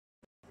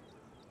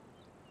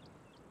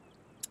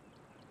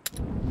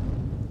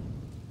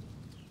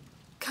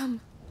Come.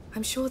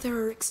 I'm sure there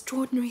are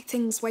extraordinary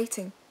things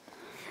waiting.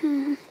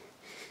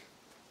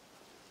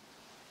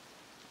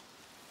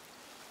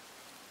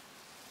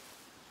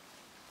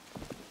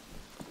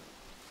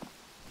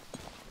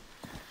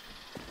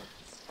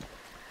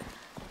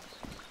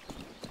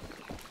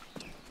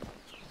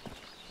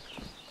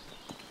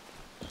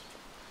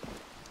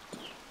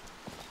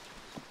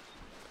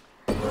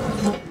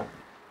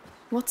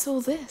 What's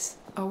all this?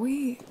 Are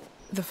we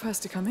the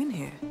first to come in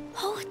here?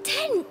 Oh, a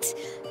tent!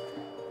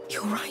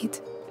 You're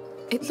right.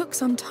 It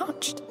looks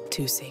untouched.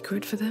 Too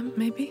sacred for them,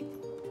 maybe?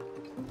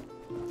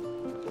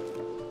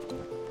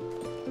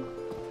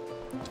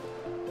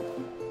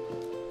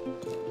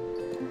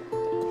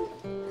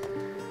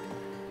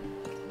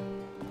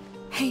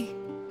 Hey,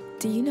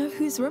 do you know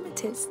whose room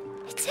it is?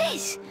 It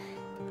is!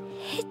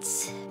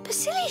 It's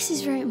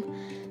Basilius's room.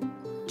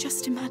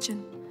 Just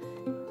imagine.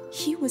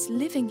 He was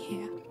living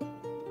here,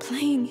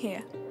 playing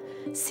here,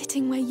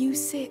 sitting where you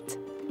sit.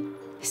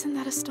 Isn't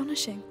that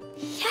astonishing?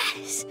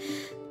 Yes!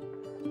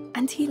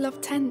 And he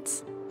loved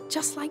tents,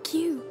 just like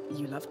you.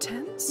 You love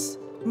tents?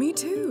 Me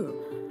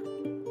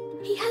too.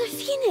 He had a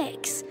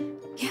phoenix.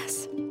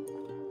 Yes.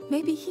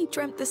 Maybe he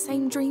dreamt the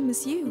same dream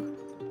as you.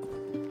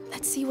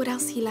 Let's see what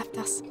else he left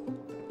us.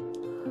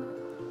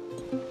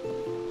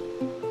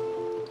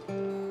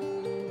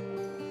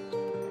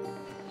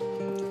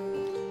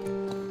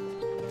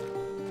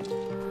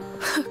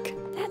 Look.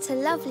 That's a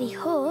lovely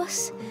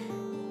horse.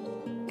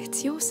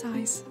 It's your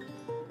size.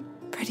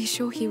 Pretty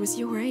sure he was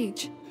your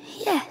age.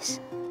 Yes.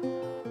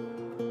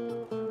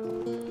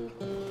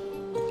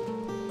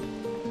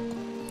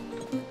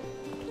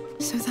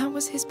 So that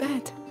was his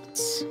bed.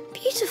 It's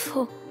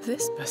beautiful.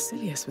 This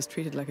Basilius was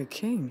treated like a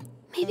king.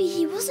 Maybe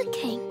he was a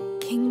king.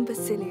 King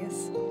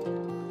Basilius.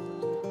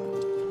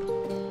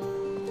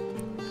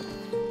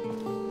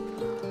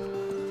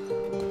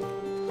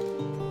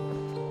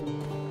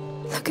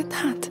 Look at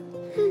that.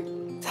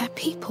 They're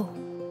people.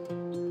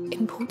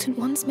 Important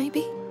ones,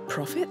 maybe?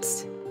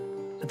 Prophets?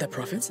 Are there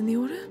prophets in the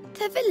order?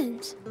 They're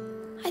villains.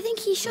 I think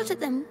he shot at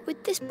them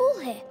with this ball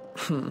here.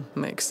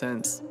 Makes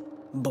sense.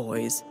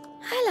 Boys.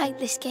 I like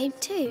this game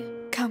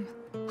too. Come,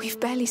 we've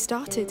barely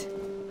started.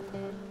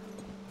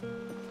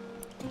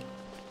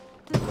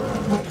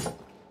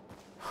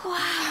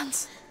 Wow.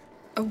 That's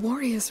a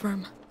warrior's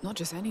room. Not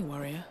just any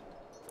warrior.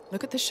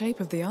 Look at the shape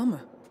of the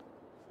armor.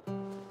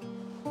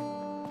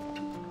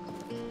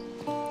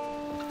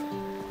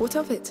 What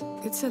of it?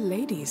 It's a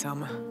lady's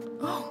armor.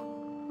 Oh,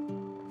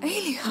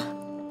 Aelia.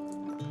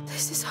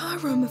 This is her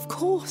room, of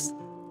course.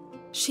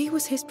 She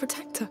was his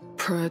protector.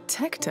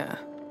 Protector?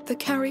 The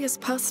carrier's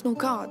personal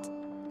guard.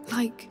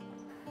 Like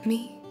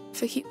me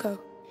for Hugo.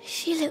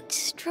 She looked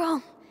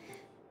strong.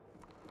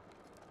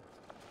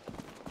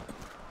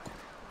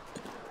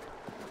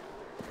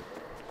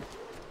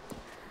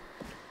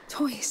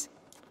 Toys.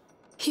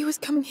 He was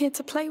coming here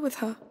to play with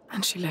her.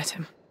 And she let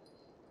him.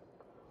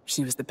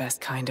 She was the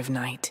best kind of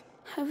knight.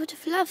 I would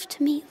have loved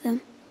to meet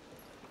them.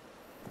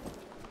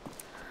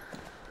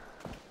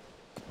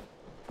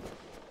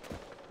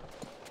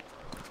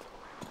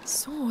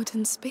 Sword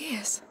and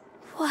spears.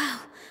 Wow,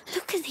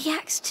 look at the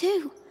axe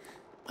too.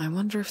 I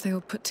wonder if they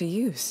were put to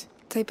use.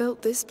 They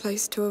built this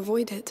place to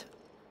avoid it.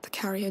 The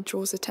carrier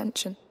draws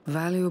attention.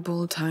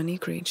 Valuable tiny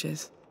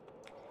creatures.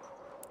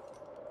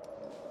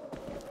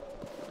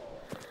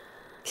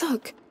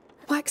 Look,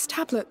 wax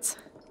tablets.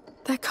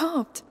 They're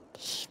carved.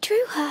 He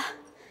drew her.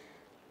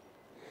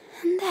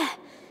 And there,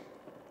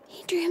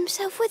 he drew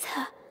himself with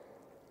her.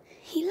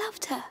 He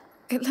loved her.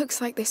 It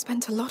looks like they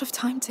spent a lot of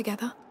time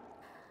together.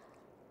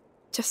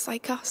 Just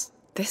like us.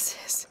 This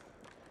is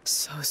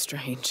so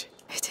strange.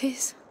 It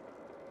is.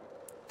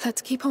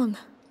 Let's keep on.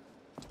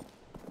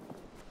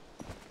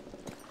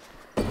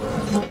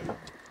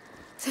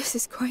 This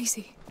is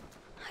crazy.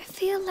 I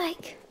feel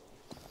like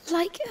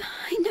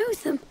I know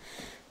them.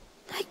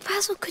 Like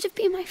Basil could have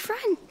been my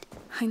friend.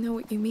 I know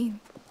what you mean.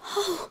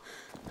 Oh,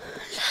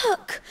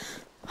 look.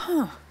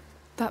 Huh.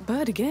 That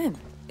bird again.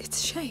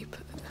 Its shape.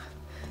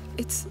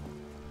 It's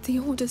the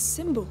Order's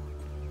symbol.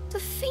 The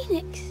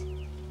phoenix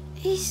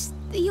is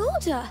the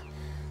Order.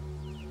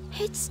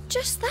 It's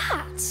just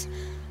that.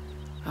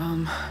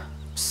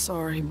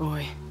 Sorry,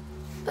 boy.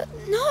 But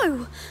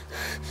no.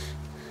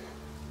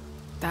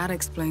 That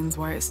explains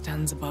why it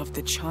stands above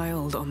the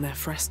child on their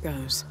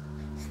frescoes.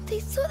 They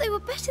thought they were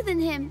better than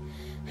him.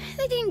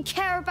 They didn't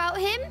care about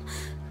him.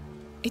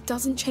 It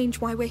doesn't change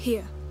why we're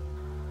here.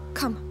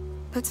 Come,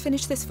 let's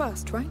finish this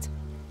first, right?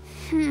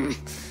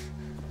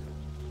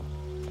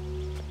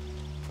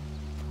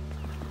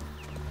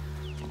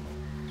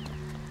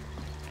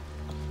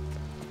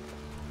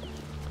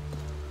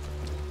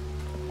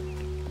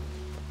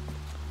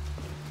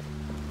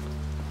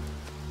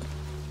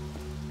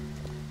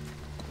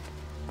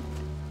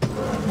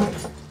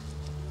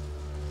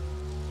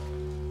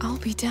 I'll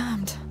be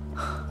damned.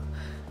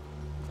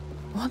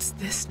 What's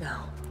this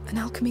now? An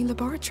alchemy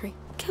laboratory.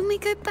 Can we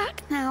go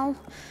back now?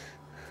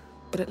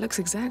 But it looks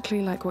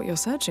exactly like what you're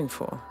searching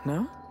for,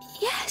 no?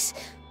 Yes,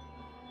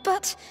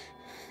 but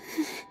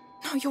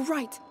No, you're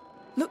right.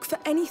 Look for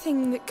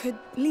anything that could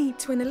lead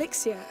to an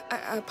elixir.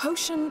 A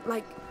potion,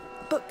 like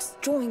books,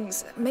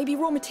 drawings, maybe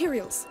raw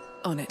materials.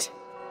 On it.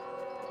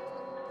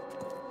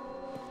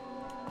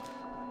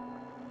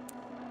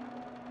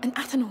 An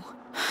athanol.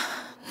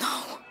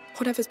 No.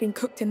 Whatever's been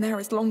cooked in there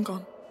is long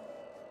gone.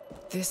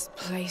 This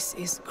place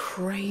is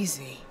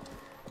crazy.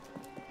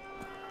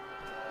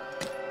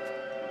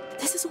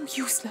 This is all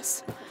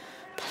useless.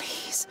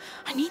 Please,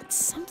 I need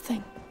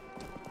something.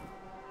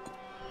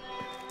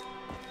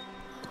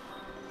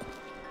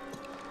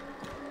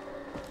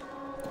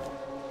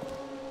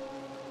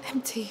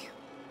 Empty.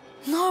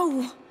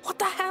 No! What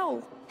the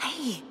hell?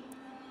 Hey!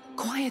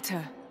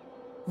 Quieter.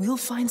 We'll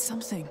find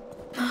something.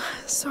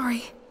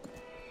 Sorry.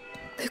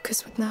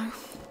 Lucas would know.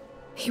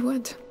 He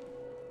would.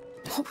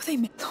 What were they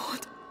meant?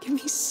 Lord, give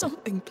me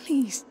something,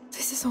 please.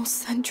 This is all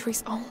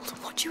centuries old.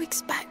 What do you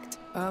expect?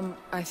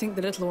 I think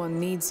the little one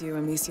needs you,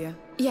 Amicia.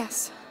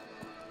 Yes.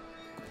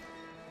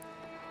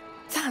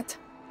 That.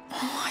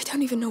 Oh, I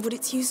don't even know what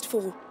it's used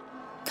for.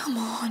 Come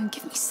on,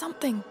 give me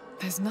something.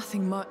 There's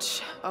nothing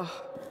much.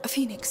 Oh. A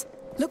phoenix.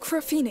 Look for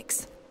a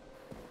phoenix.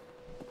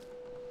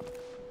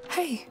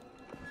 Hey,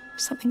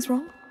 something's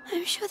wrong?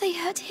 I'm sure they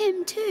hurt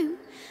him too.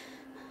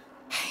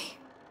 Hey,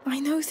 I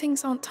know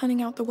things aren't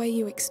turning out the way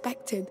you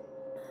expected,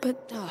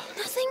 but...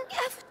 Nothing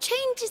ever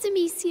changes,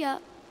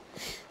 Amicia.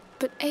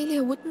 But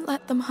Aelia wouldn't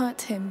let them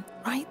hurt him,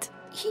 right?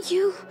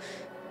 You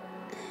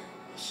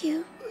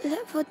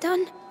let her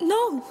done?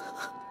 No!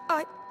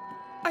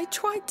 I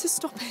tried to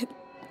stop it,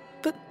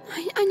 but...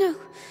 I know.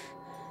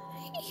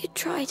 You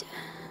tried.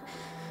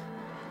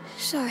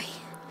 Sorry.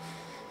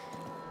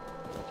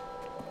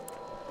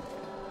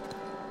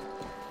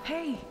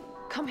 Hey,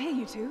 come here,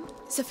 you two.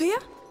 Sophia,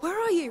 where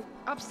are you?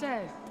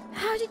 Upstairs.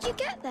 How did you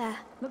get there?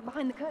 Look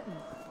behind the curtain.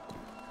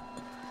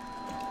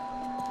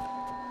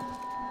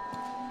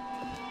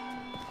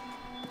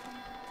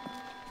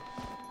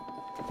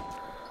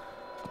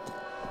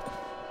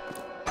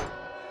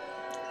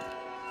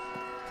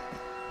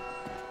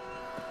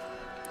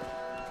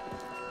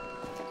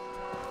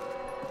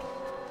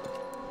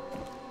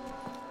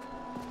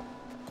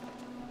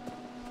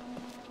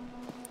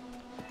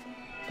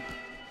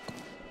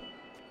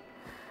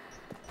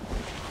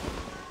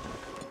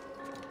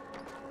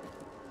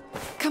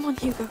 Come on,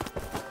 Hugo.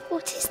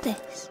 What is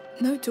this?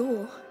 No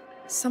door.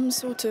 Some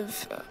sort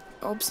of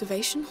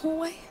observation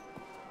hallway?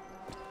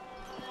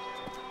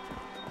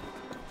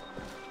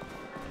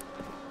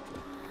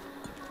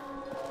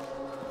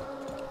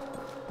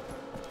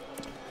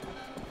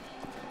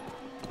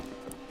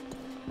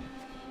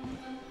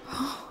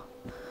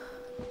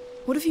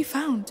 What have you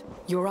found?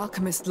 Your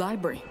alchemist's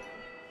library.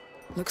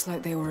 Looks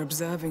like they were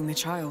observing the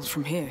child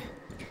from here.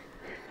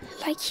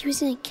 Like he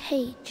was in a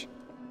cage.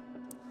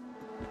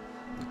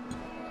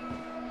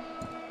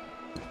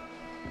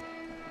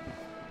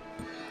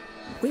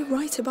 We're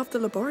right above the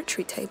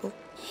laboratory table.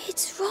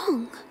 It's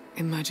wrong.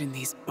 Imagine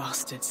these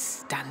bastards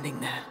standing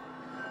there,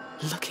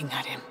 looking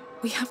at him.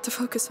 We have to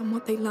focus on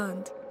what they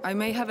learned. I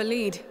may have a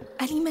lead.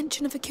 Any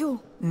mention of a cure?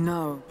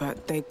 No,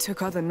 but they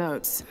took other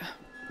notes.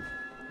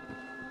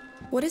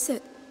 What is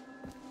it?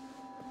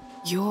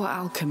 Your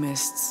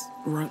alchemists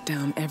wrote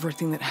down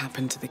everything that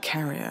happened to the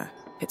carrier.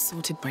 It's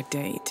sorted by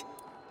date.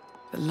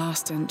 The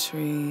last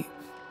entry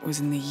was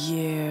in the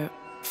year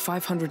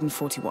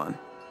 541.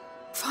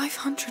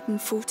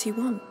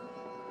 541?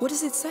 What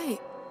does it say?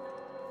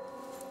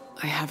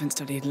 I haven't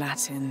studied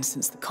Latin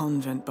since the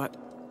convent, but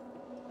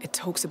it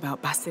talks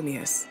about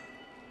Basilius.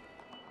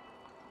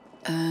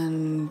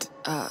 And,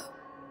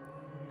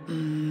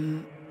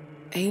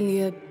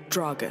 Aelia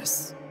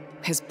Dragus,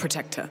 his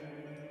protector.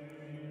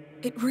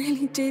 It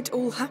really did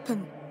all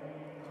happen.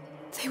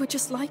 They were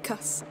just like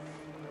us.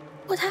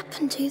 What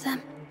happened to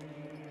them?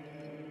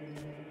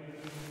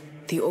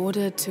 The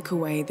Order took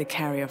away the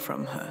carrier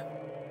from her.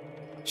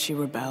 She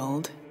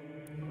rebelled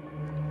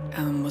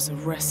and was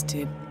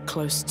arrested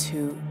close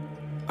to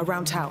a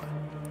round tower.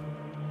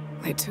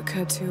 They took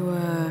her to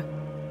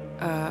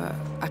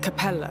a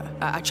capella,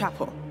 a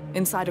chapel,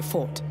 inside a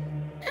fort.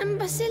 And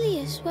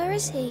Basilius, where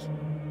is he?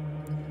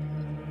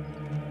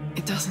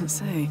 It doesn't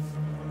say.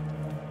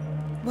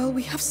 Well,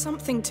 we have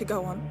something to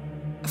go on.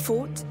 A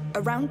fort,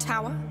 a round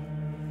tower.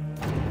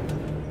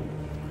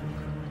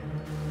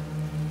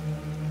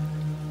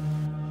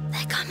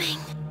 They're coming.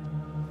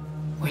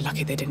 We're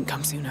lucky they didn't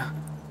come sooner.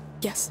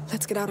 Yes,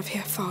 let's get out of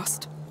here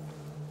fast.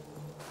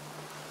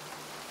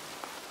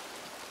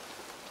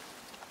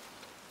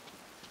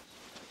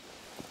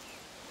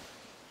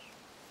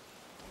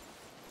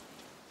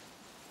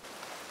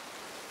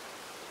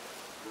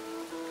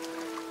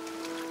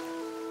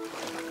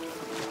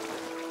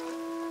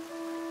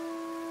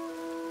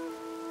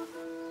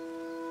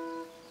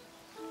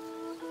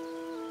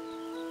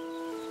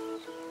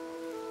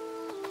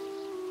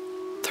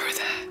 Through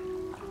there.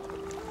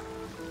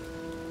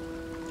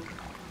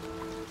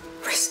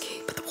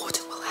 Risky, but the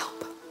water will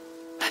help.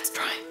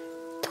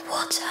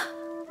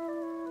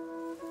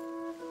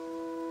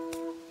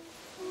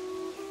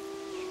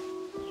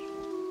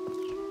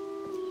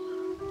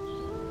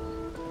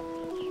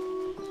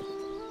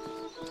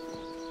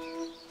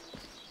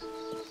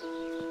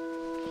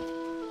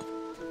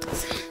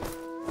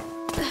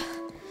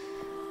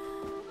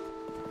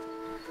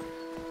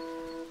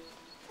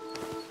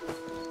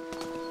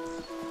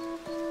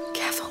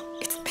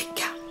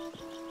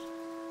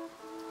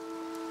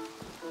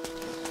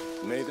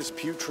 May this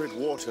putrid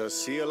water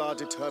seal our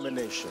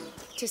determination.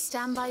 To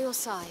stand by your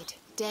side,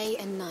 day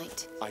and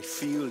night. I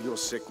feel your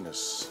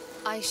sickness.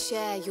 I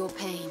share your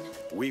pain.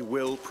 We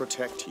will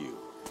protect you.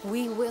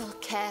 We will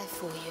care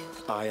for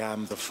you. I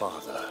am the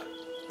father.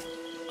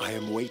 I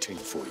am waiting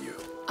for you.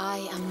 I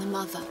am the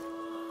mother.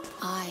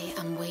 I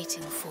am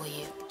waiting for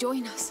you.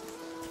 Join us.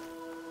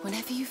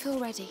 Whenever you feel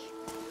ready,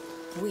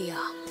 we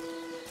are.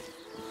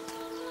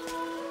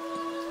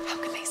 How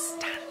can they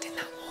stand in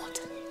that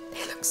water?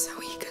 They look so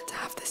eager to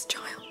have this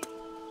child.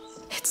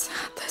 It's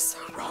sad they're so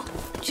wrong.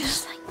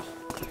 Just like me.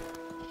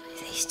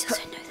 They still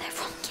don't know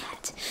they're wrong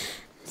yet.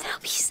 They'll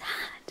be sad.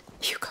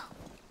 Hugo,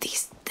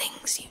 these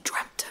things you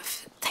dreamt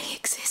of, they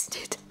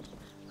existed.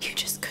 You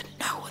just couldn't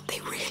know what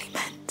they really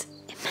meant.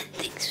 It meant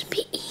things would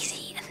be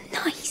easy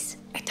and nice.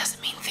 It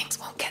doesn't mean things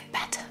won't get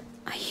better.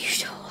 Are you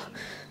sure?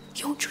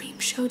 Your dream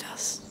showed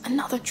us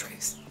another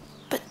truth.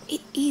 But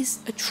it is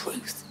a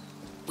truth.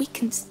 We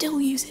can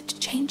still use it to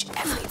change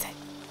everything.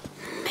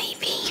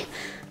 Maybe.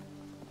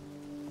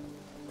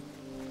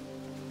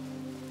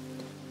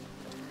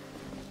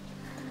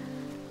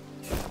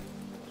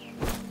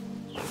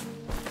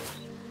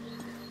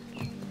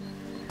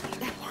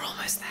 We're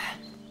almost there.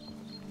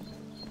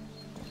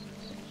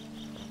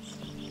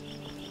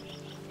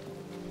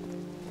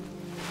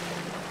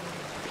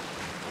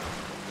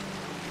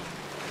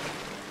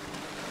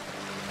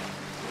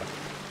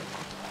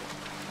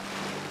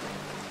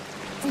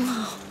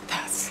 Wow,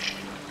 that's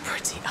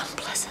pretty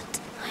unpleasant.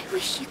 I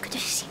wish you could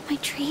have seen my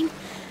dream.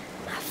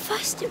 At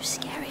first it was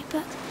scary,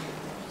 but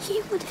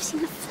you would have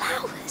seen the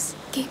flowers.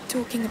 Keep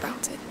talking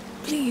about it,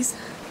 please.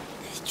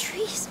 The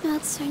tree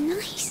smelled so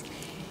nice.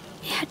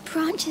 It had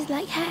branches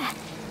like hair.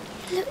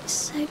 It looked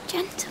so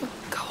gentle.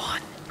 Go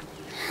on.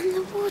 And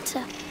the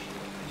water.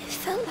 It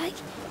felt like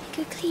it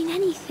could clean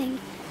anything.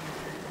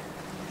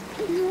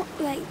 But not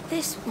like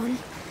this one.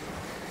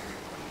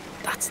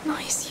 That's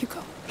nice,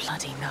 Hugo.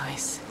 Bloody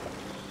nice.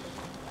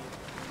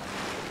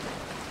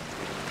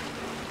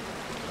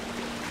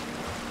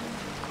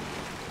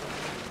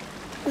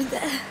 We're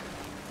there.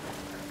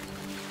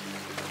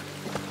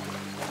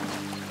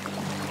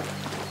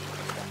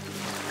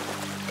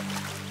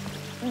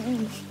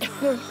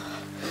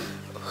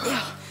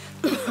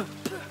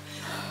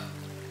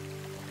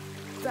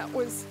 That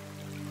was...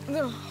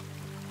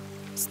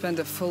 Spend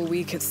a full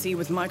week at sea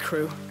with my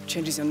crew.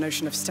 Changes your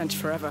notion of stench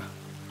forever.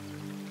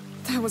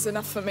 That was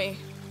enough for me.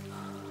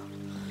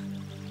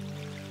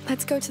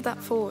 Let's go to that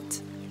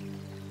fort.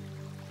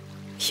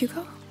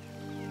 Hugo?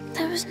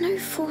 There was no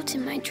fort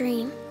in my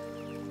dream.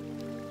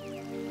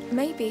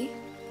 Maybe,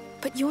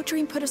 but your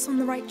dream put us on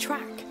the right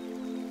track.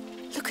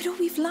 Look at all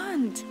we've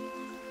learned.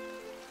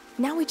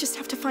 Now we just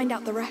have to find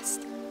out the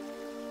rest.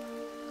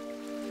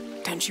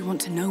 Don't you want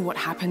to know what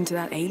happened to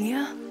that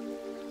Aelia?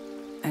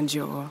 And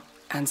your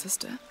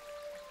ancestor?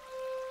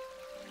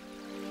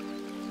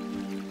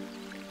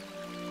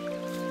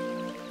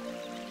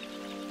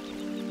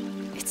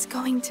 It's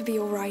going to be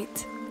all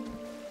right.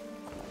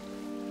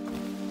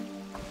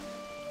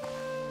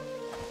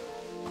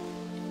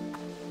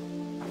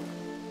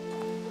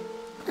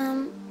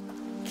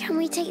 Can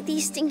we take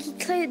these stinky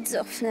clothes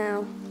off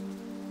now?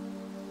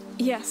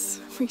 Yes,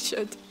 we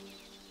should.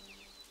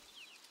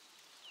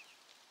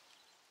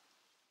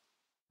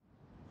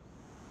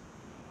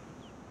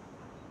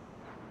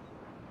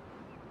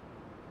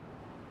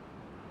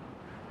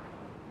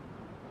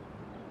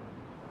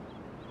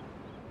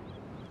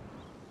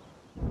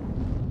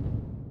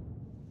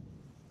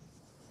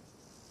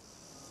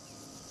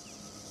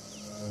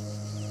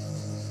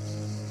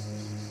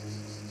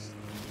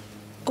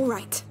 All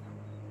right.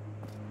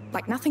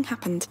 Like nothing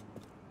happened.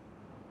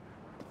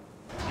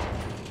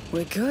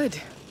 We're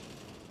good.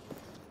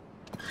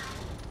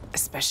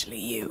 Especially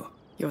you.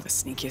 You're the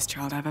sneakiest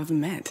child I've ever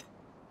met.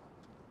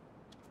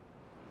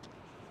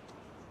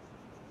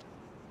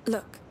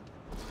 Look,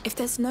 if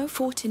there's no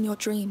fort in your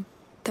dream,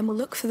 then we'll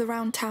look for the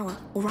round tower,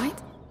 all right?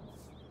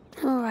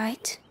 All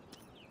right.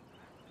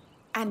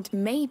 And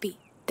maybe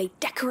they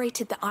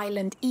decorated the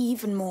island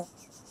even more.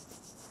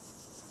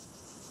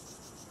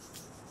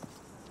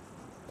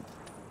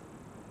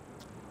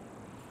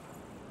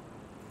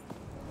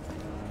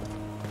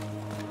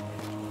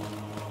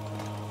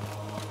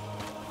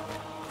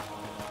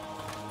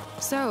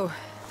 So,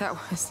 that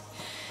was...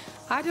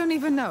 I don't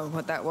even know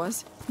what that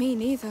was. Me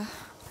neither.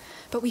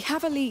 But we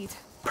have a lead.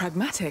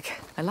 Pragmatic.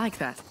 I like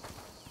that.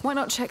 Why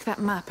not check that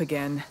map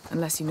again,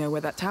 unless you know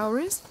where that tower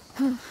is?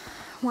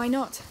 Why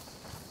not?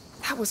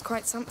 That was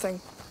quite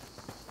something.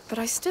 But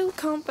I still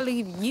can't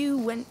believe you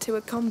went to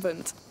a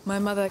convent. My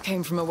mother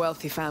came from a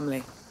wealthy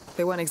family.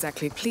 They weren't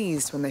exactly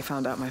pleased when they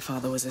found out my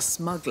father was a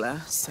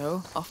smuggler,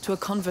 so off to a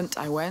convent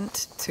I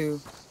went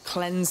to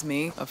cleanse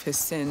me of his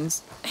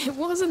sins. It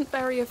wasn't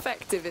very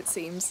effective, it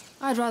seems.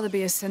 I'd rather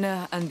be a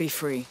sinner and be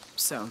free.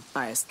 So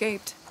I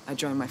escaped. I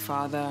joined my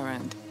father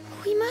and...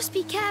 We must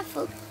be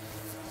careful.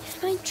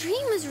 If my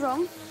dream was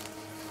wrong,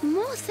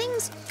 more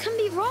things can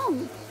be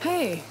wrong.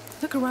 Hey,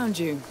 look around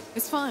you.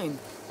 It's fine.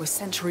 We're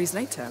centuries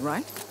later,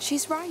 right?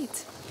 She's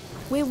right.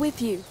 We're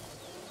with you.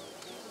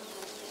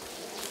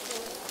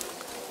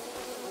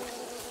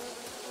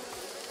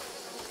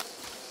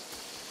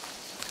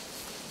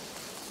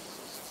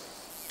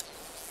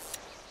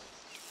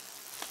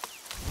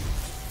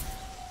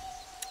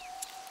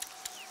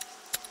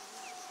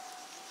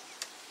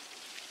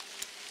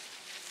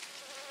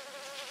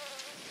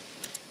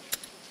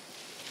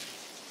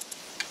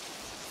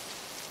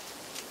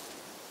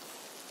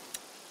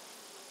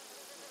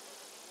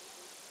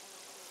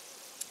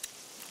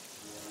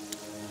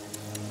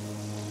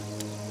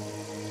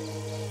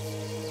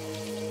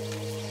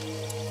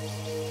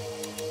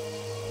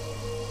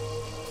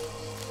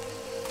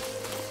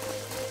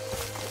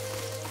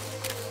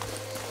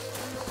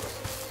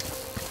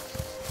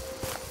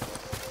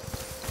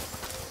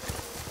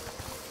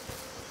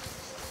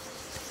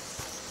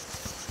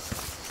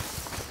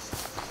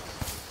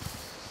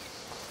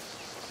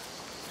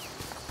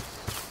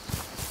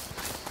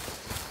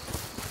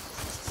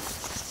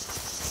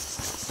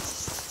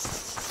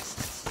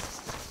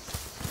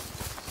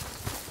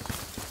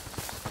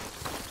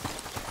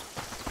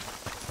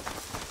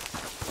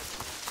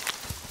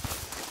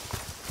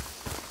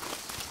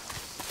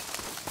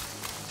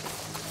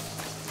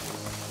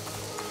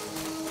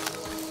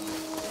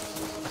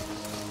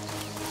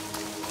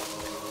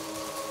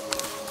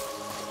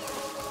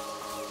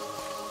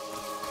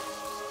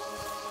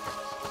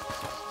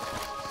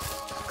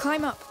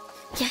 Climb up.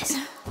 Yes.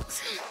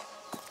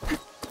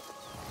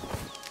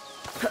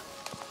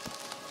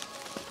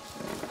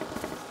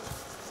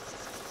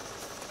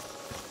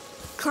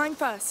 Climb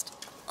first.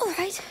 All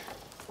right.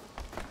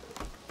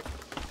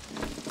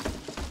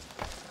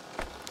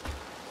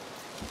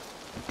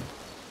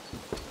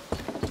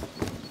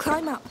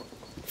 Climb up.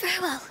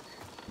 Very well.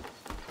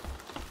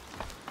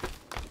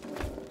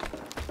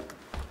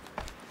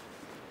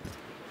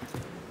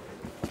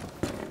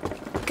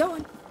 Go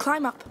on,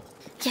 climb up.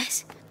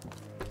 Yes.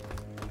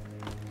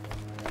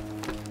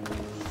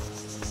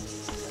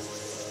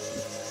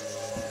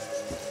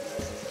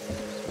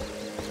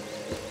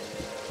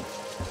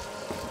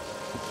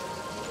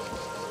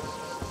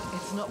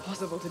 It's not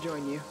possible to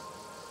join you.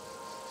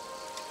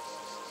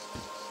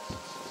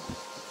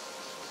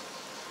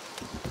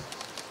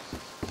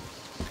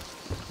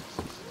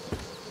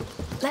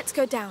 Let's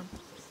go down.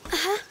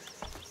 Uh-huh.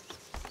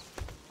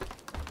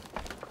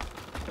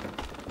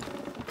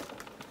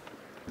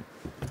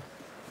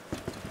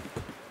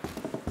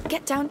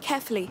 Get down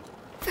carefully.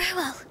 Very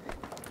well.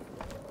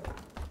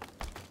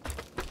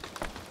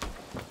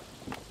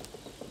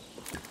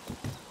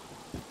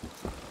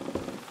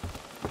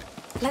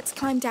 Let's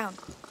climb down.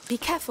 Be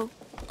careful.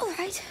 All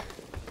right.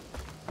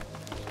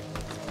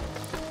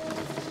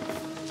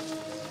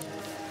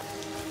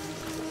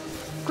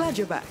 Glad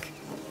you're back.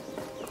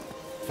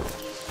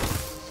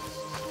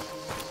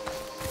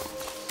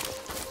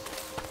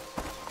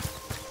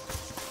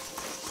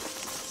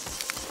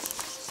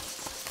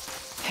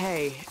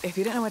 Hey, if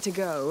you don't know where to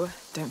go,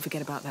 don't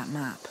forget about that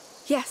map.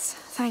 Yes,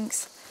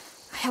 thanks.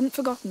 I hadn't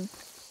forgotten.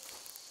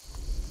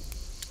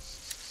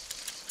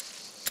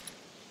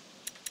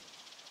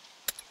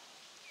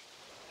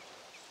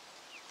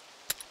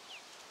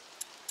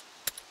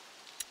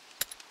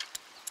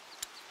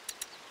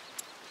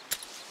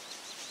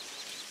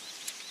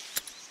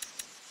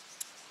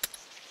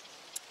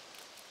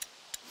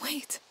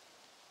 Wait,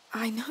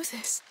 I know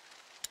this.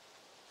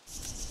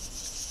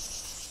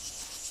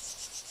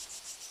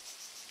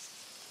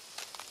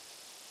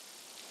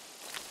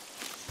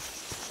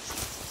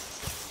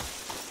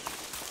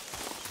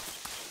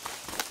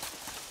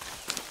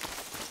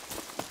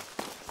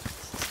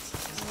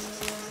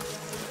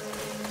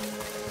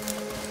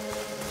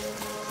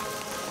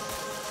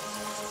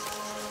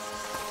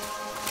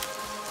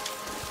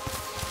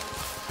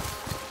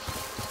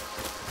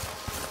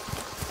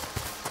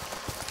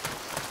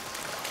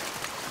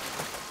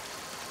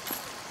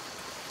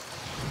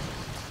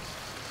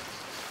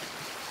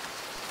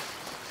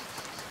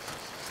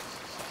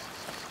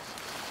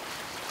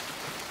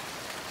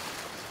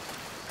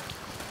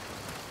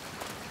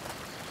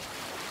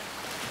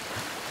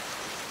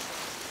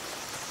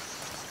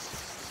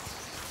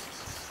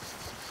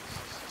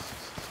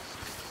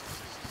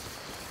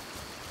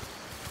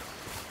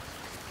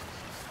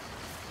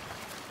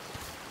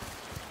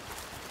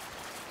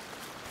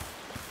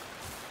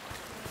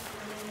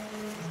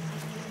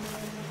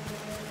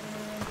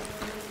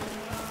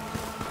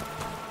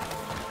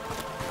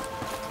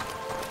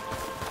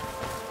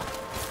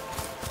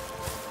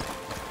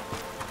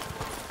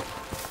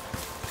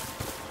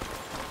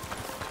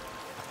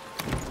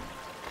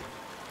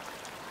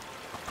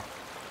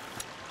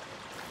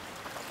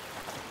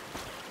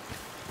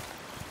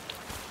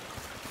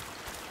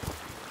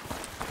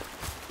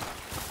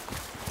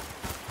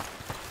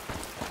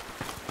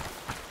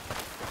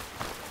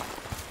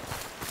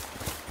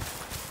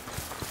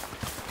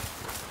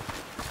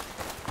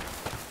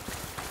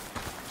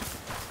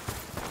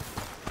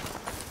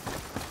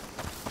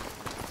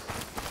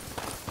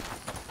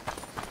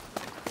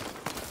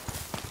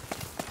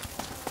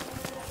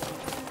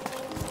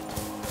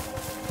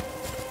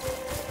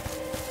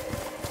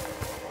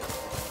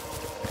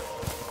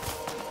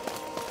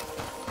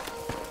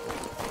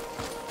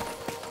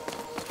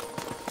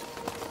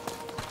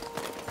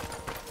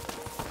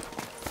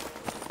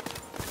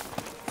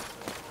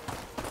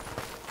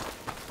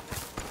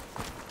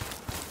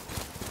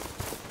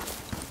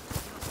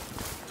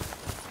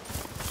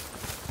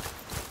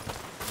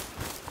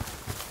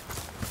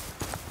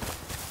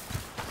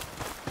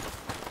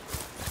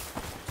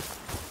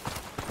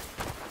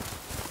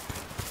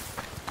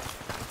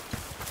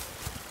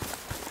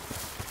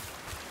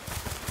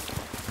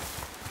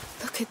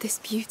 Look at this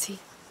beauty.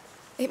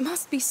 It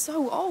must be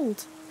so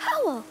old.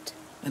 How old?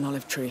 An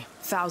olive tree.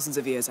 Thousands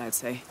of years, I'd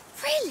say.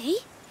 Really?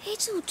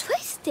 It's all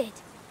twisted.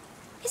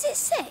 Is it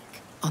sick?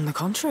 On the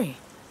contrary,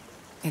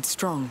 it's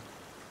strong.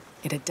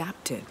 It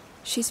adapted.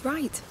 She's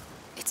right.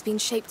 It's been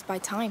shaped by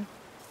time.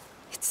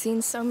 It's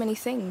seen so many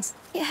things.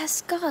 It has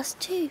scars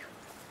too.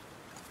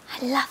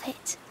 I love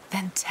it.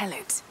 Then tell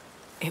it.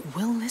 It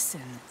will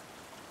listen.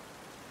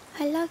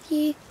 I love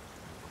you.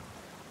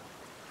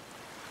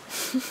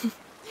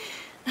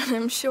 And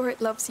I'm sure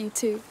it loves you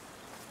too.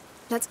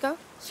 Let's go?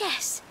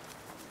 Yes.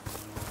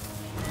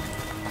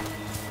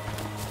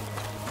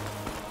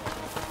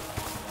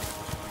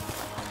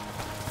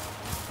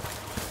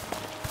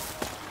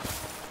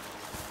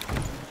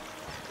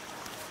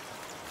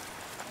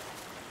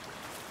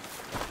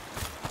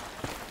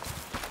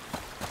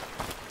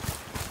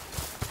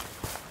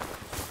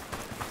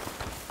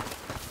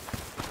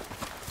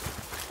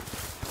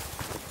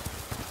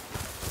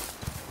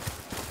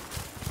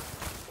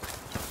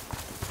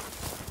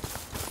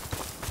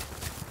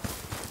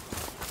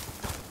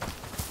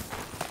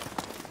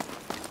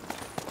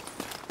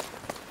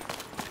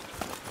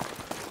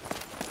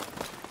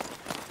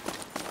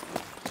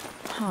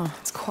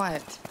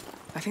 quiet.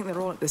 I think they're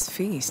all at this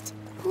feast.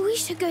 We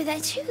should go there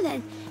too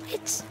then.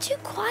 It's too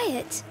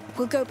quiet.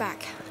 We'll go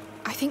back.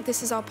 I think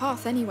this is our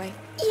path anyway.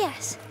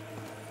 Yes.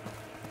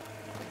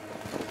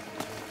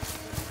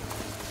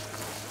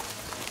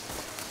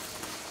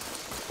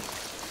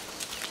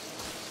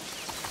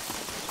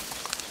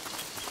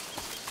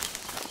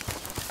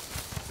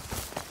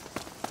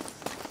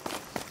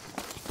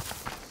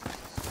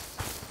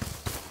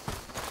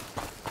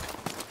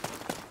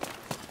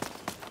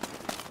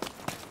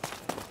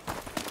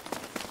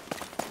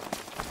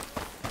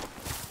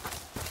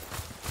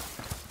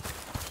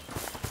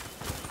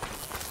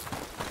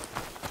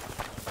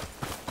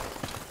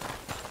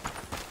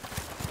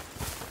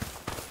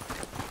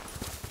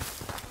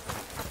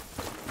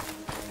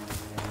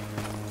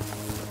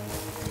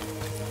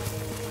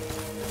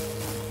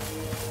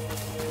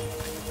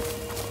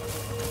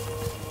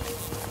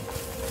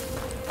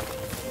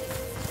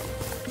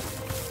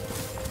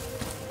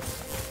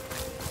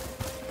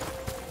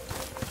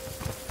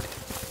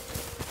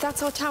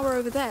 That's our tower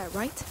over there,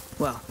 right?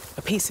 Well,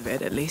 a piece of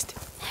it, at least.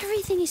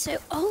 Everything is so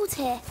old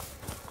here.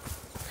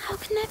 How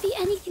can there be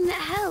anything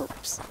that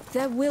helps?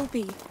 There will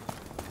be.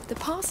 The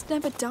past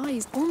never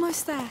dies.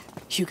 Almost there.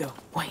 Hugo,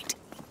 wait.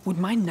 Would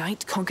my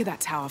knight conquer that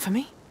tower for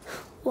me?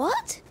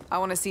 What? I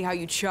want to see how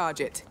you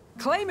charge it.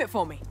 Claim it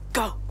for me.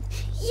 Go!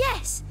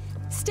 Yes!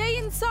 Stay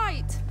in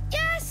sight!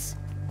 Yes!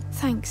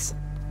 Thanks.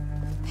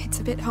 It's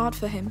a bit hard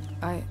for him.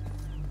 I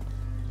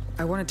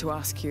wanted to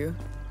ask you,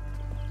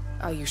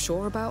 are you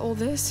sure about all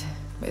this?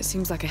 It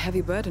seems like a heavy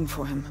burden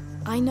for him.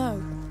 I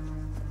know.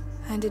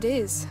 And it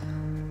is.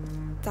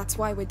 That's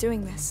why we're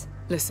doing this.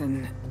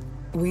 Listen,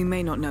 we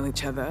may not know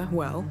each other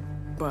well,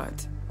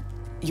 but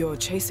you're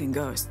chasing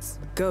ghosts.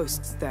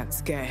 Ghosts that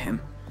scare him.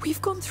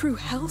 We've gone through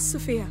hell,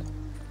 Sophia.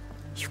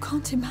 You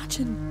can't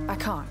imagine. I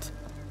can't.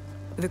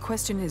 The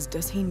question is,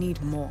 does he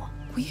need more?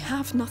 We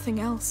have nothing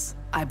else.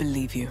 I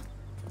believe you.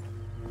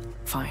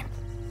 Fine.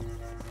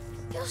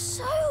 You're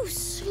so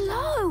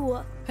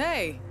slow.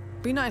 Hey,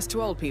 be nice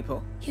to old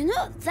people. You're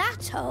not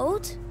that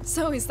old.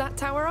 So is that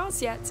tower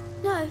ours yet?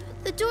 No,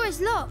 the door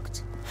is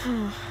locked.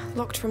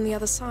 Locked from the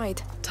other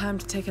side. Time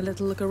to take a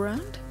little look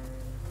around?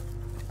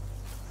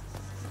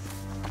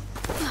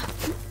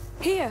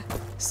 Here!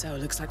 So,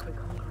 looks like we're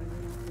conquering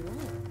the wall.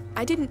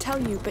 I didn't tell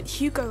you, but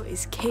Hugo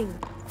is king,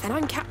 and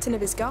I'm captain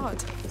of his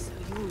guard.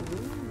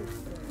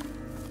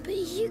 But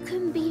you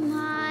can be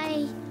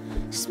my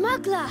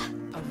smuggler.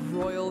 A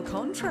royal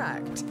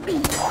contract.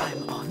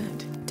 I'm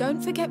honored.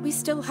 Don't forget we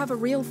still have a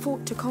real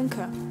fort to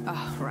conquer.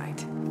 Ah,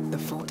 right. The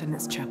fort and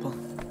its chapel.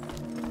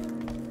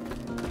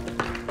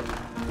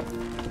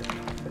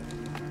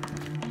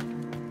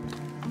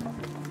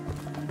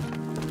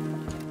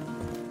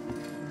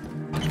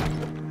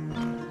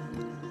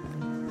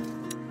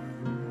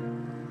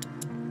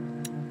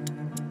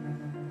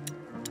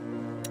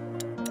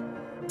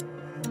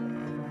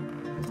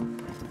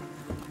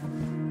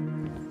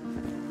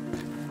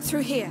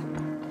 Through here.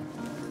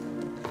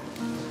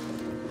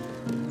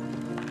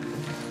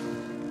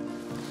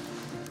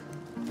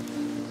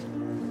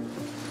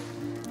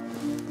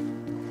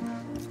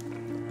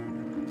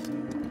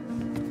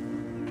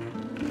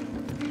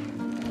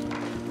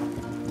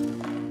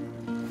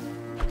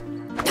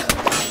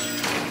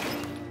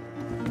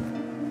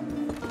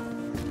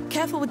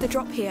 Careful with the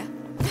drop here.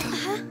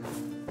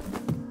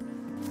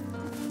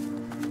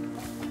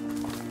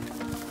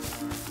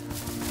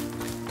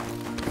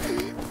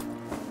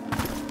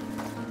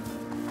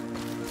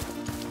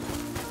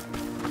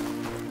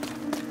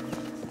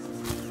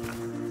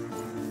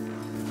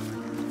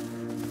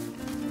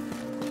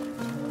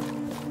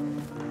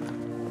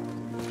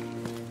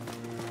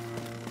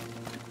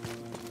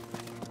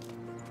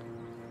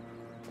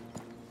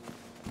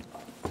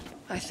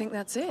 I think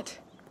that's it.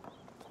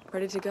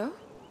 Ready to go?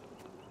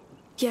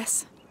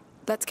 Yes.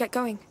 Let's get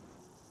going.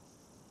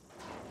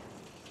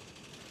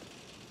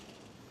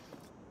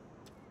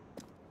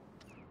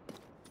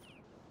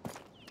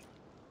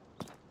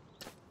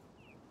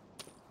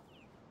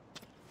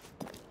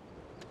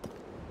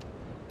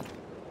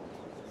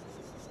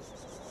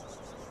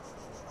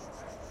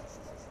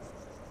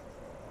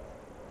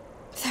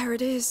 There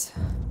it is.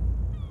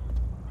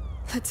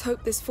 Let's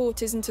hope this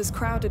fort isn't as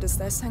crowded as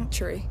their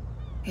sanctuary.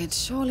 It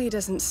surely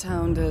doesn't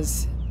sound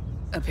as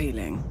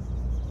appealing.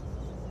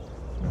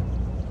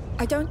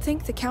 I don't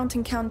think the Count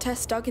and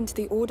Countess dug into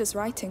the Order's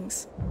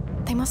writings.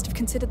 They must have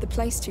considered the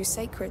place too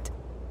sacred.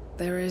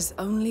 There is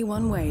only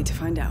one way to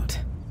find out.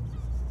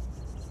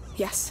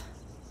 Yes.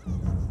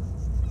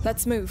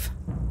 Let's move.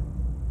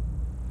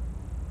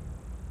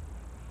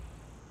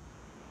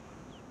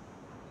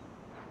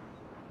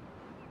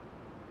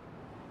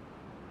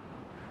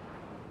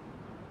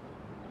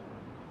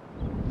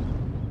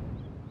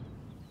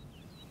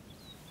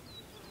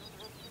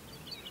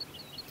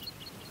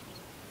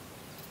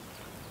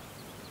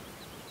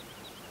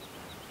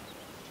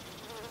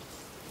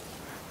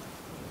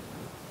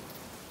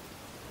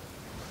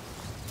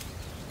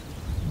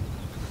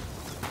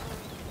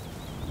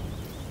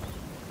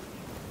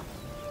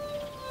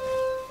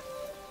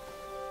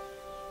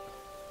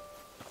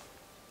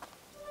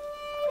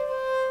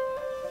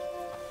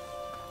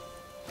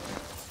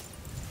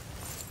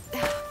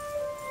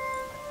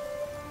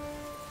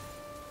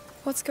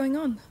 What's going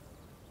on?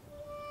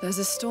 There's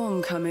a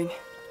storm coming.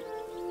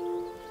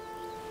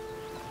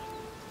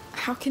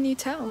 How can you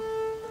tell?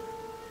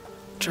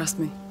 Trust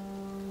me.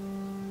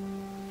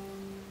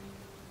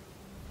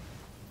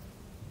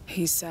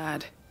 He's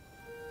sad.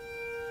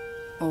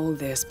 All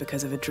this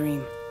because of a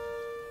dream.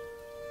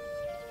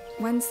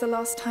 When's the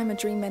last time a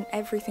dream meant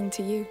everything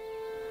to you?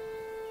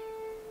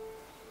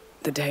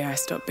 The day I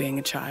stopped being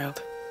a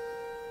child.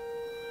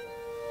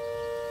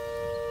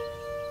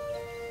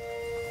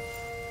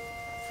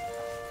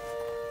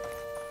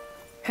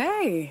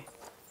 Hey!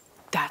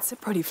 That's a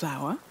pretty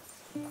flower.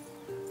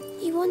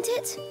 You want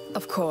it?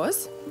 Of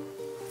course.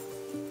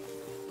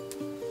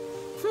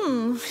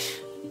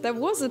 There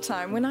was a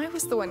time when I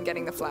was the one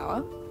getting the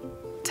flower.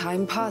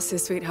 Time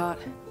passes, sweetheart.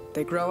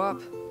 They grow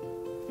up.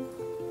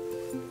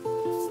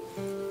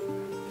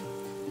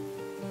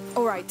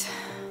 All right,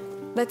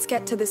 let's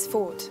get to this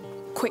fort,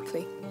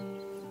 quickly.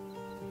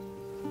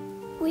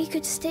 We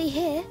could stay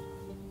here.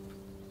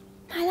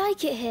 I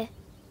like it here.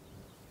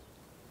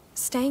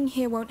 Staying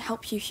here won't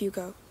help you,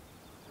 Hugo.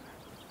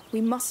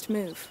 We must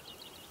move.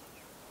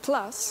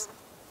 Plus,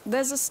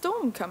 there's a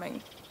storm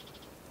coming.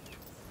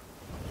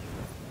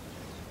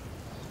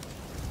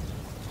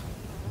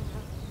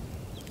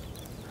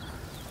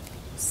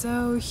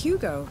 So,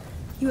 Hugo,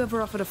 you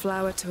ever offered a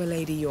flower to a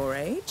lady your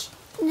age?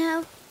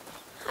 No,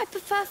 I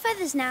prefer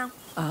feathers now.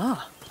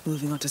 Ah,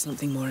 moving on to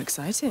something more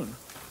exciting.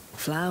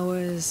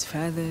 Flowers,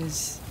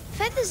 feathers...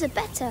 Feathers are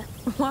better,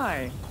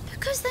 Why?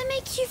 because they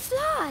make you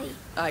fly.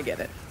 I get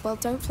it. Well,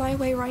 don't fly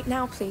away right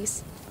now,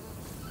 please.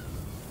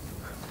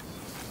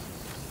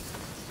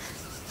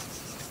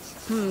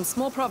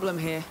 Small problem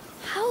here.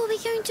 How are we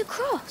going to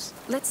cross?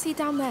 Let's see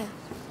down there.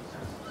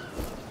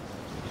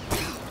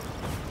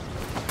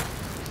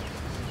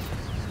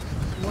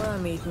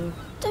 Worm-eaten.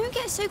 Don't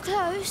get so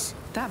close.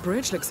 That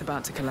bridge looks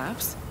about to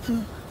collapse.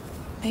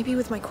 Maybe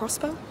with my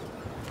crossbow?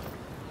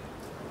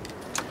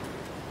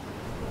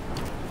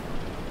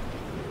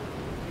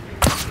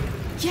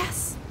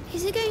 Yes!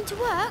 Is it going to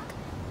work?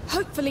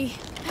 Hopefully.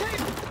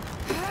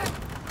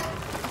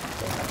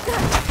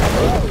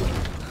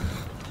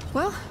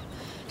 Well,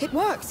 it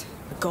worked.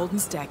 A golden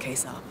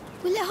staircase up.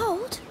 Will it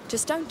hold?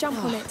 Just don't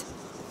jump on it.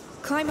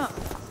 Climb up.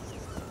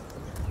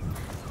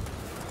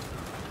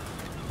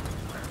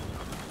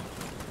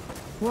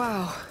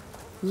 Wow,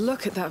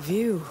 look at that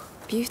view.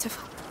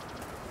 Beautiful.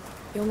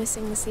 You're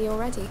missing the sea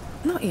already.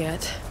 Not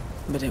yet,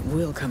 but it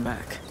will come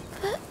back.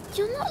 But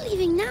you're not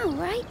leaving now,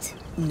 right?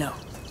 No,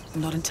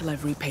 not until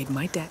I've repaid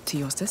my debt to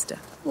your sister.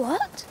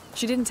 What?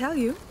 She didn't tell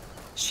you.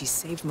 She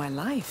saved my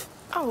life.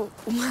 Oh,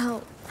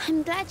 well,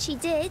 I'm glad she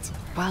did.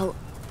 Well,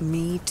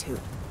 me too.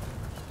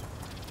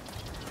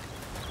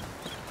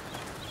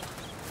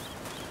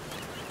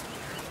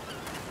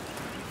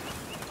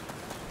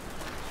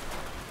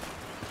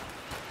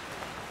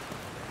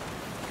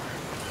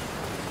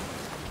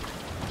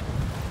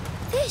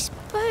 This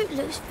boat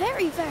looks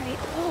very, very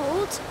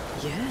old.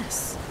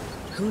 Yes.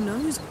 Who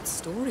knows what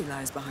story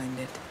lies behind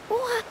it?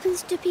 What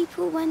happens to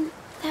people when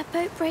their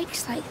boat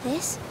breaks like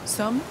this?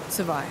 Some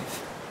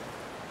survive.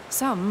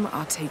 Some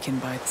are taken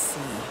by the sea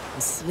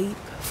and sleep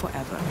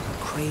forever,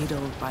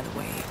 cradled by the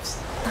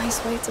waves.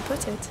 nice way to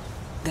put it.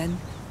 Then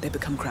they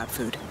become crab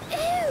food.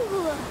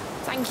 Ew!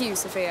 Thank you,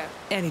 Sophia.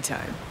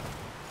 Anytime.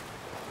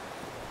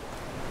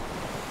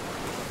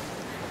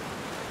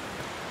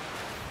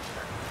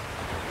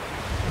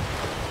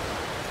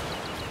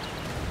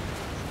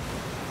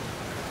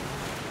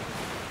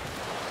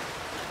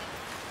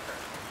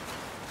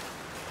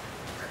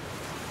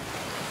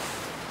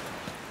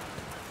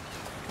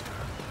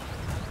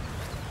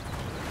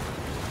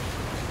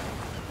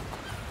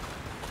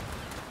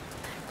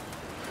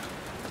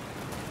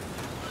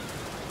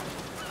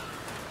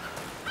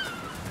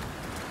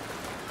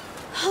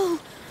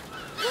 Oh,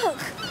 look!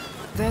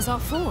 There's our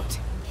fort.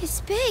 It's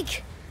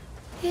big.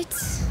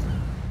 It's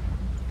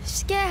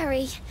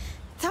scary.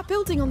 That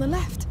building on the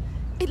left.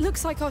 It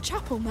looks like our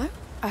chapel, no?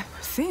 I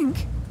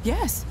think.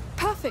 Yes.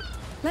 Perfect.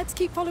 Let's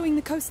keep following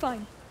the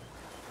coastline.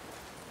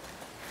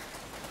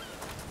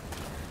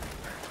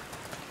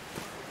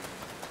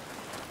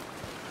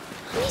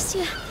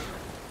 Alicia,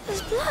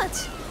 there's blood.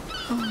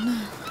 Oh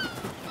no.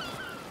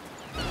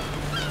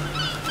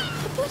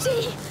 A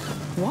body.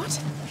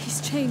 What?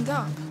 He's chained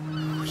up.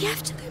 We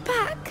have to go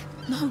back.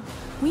 No,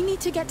 we need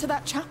to get to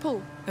that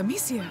chapel.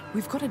 Amicia,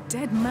 we've got a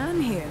dead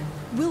man here.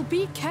 We'll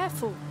be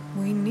careful.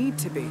 We need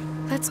to be.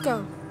 Let's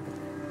go.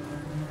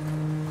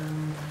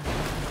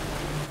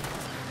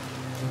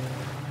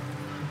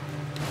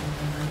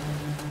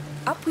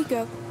 Up we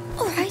go.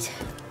 All right.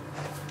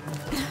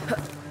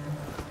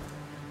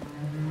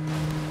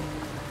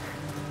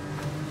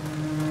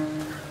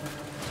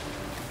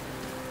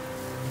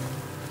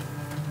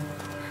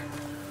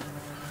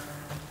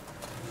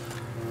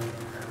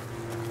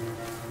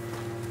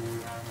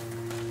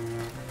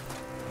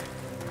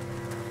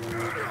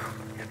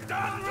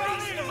 Done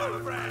running, my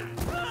friend!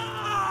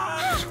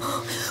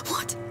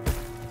 What?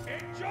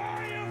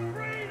 Enjoy your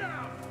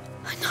freedom!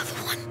 Another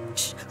one.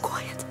 Shh,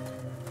 quiet.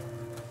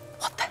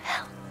 What the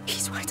hell?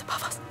 He's right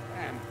above us.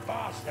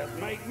 that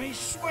make me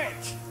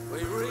sweat. We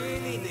really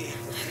need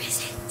them. Who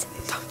is it?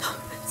 Don't know.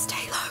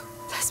 Stay low.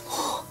 There's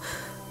more.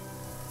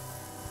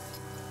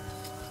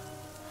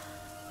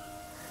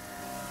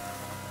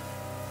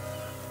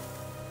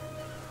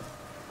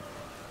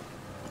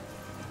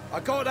 I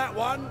got that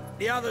one.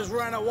 The others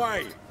ran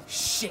away.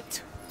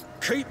 Shit.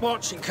 Keep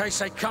watch in case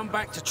they come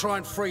back to try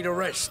and free the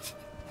rest.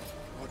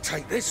 I'll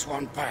take this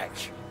one back.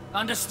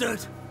 Understood.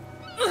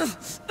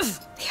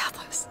 The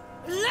others.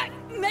 Let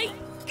me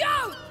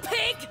go,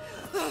 pig!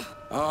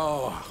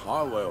 Oh,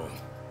 I will.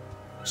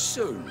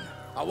 Soon.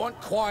 I want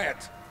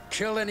quiet.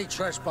 Kill any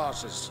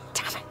trespassers.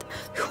 Damn it.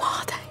 Who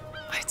are they?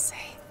 I'd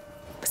say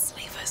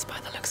slavers by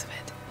the looks of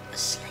it.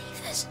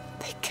 Slavers?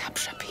 They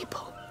capture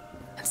people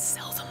and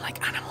sell them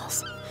like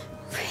animals.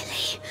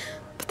 Really?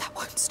 But that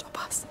won't stop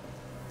us.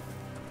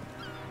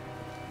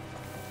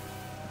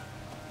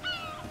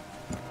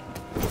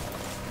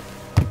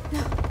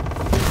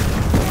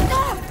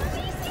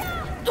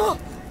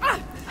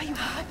 Are you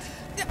hurt?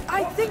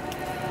 I think...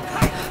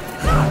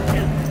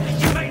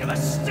 You made a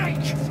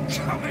mistake!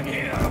 Come in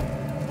here!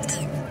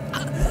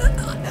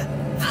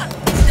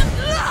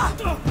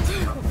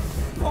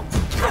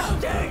 How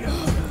dare you!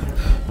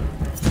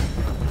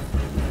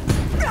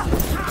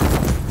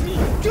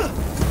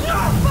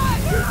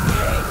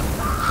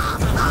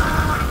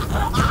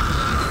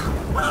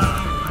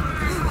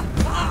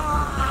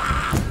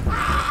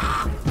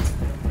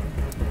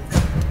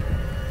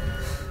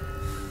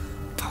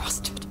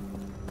 Bastard.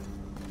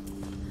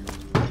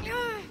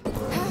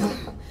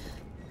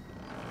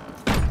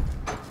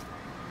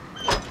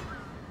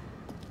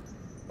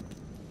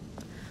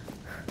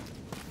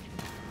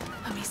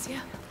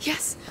 Amicia?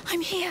 Yes,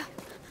 I'm here.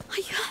 Are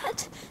you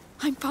hurt?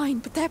 I'm fine,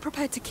 but they're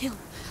prepared to kill.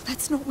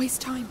 Let's not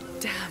waste time.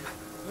 Damn.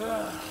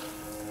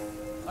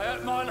 I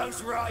hope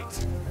Milo's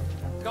right.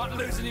 Can't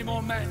lose any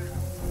more men.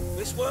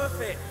 It's worth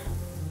it.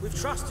 We've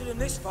trusted him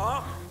this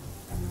far.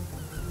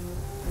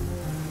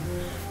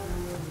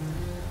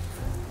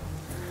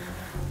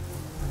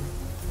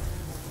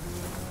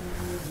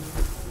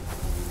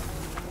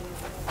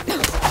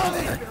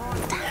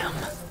 Damn.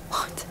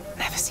 What?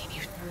 Never seen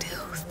you do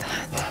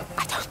that.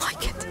 I don't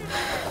like it.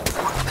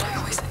 But I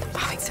always end up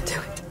having to do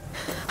it.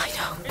 I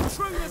know.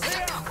 Intruders And I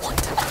here! don't want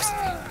to lose you.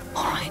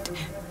 All right.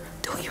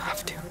 Do what you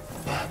have to.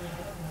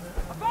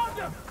 I found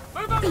them!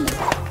 Move up!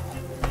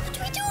 What do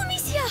we do,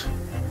 Amicia?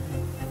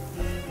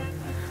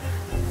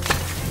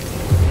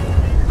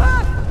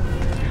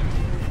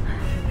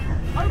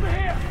 Over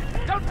here!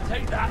 Don't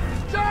take that!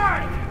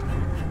 Die!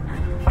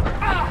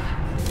 Ah!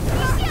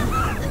 Amicia!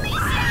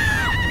 Amicia!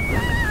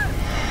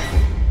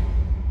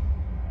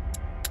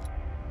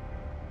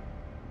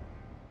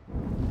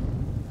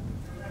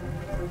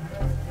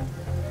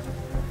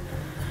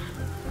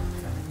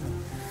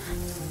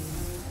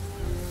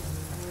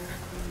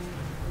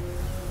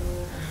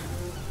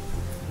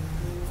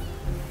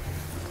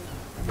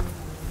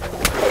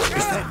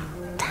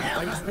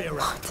 They must be around.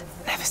 What?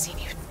 Never seen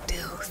you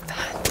do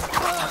that.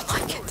 I don't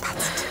like it.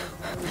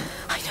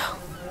 I know.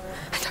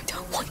 And I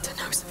don't want to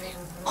know, Sophia.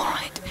 All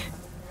right.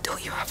 Do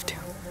what you have to.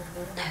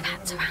 No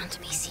bats around,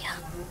 Amicia.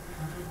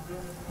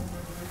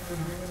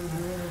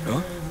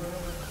 Huh?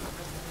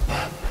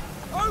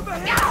 Over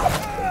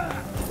here!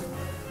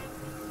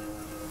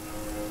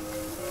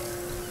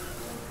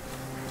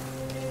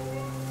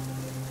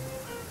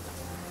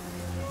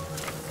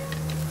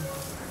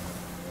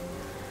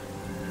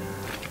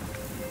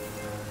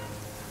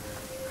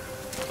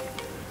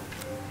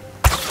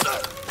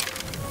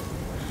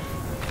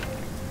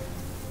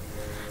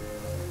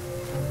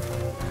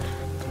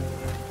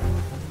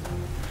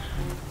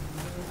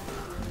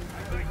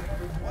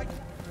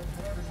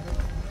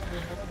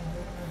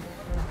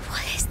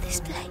 What is this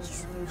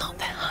place? Not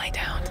their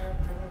hideout.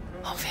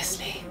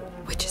 Obviously.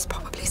 Which is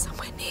probably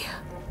somewhere near.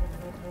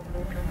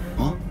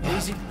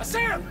 Easy. I see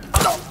him!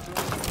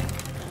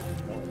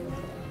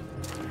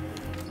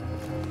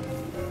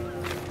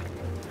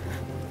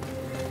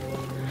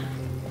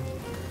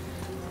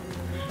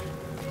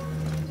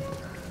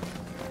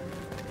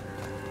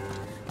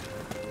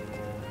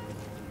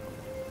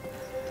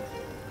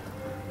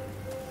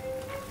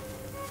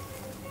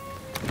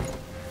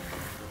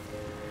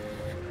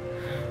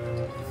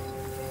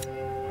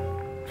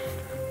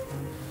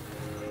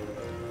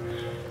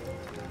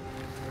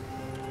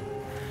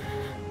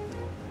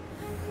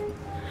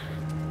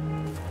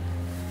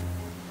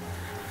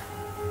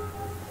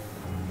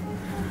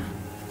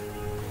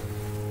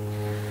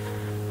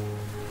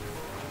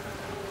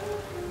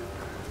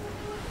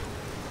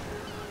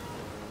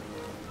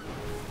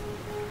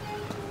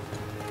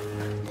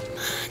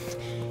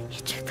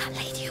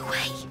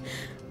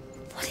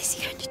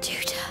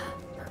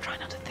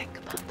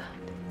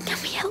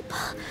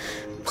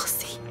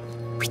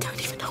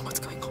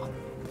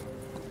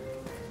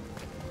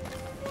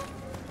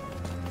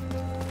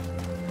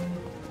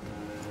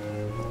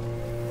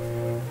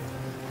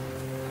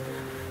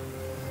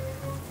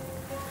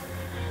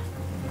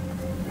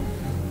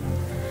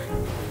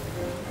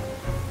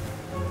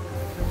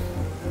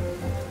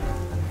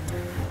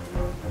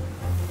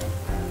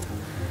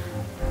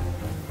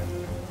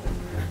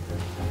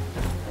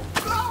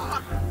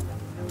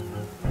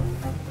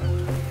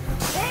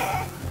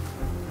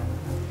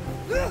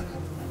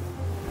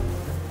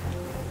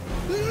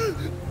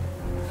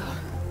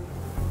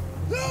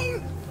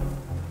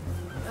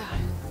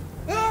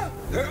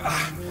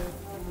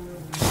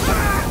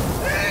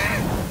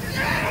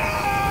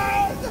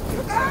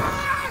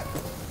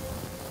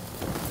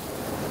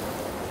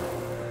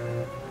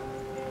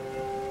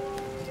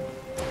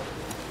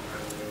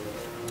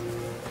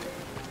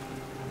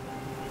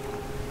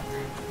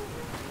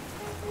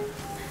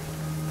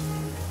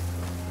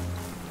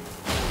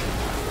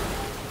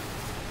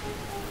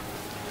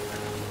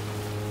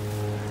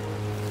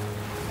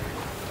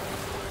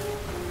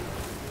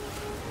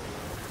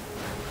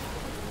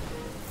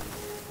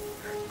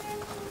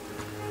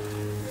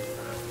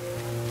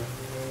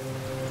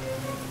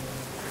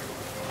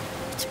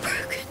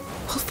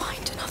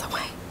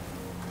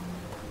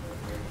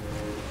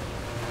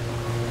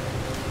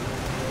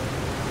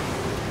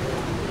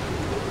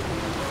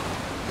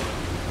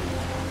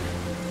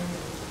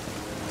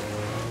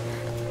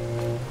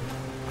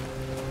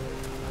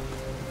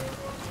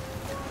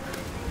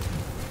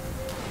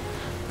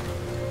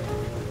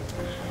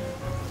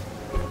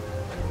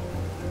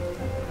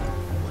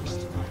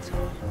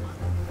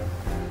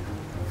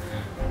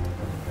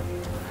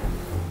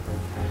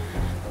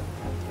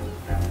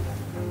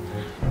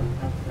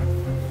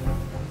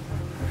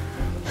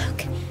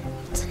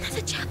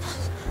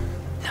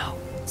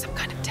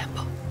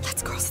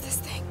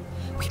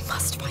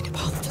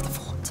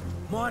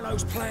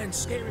 those plans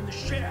scaring the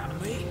shit out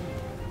of me.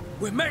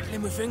 We're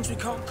meddling with things we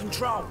can't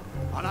control.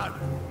 I know,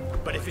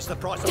 but if it's the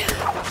price of...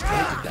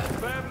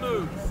 Fair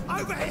move.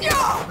 Over here!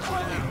 No.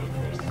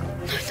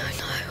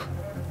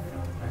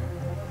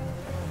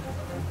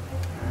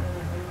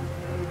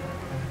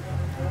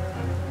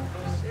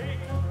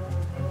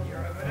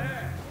 You're over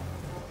there.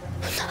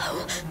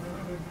 No.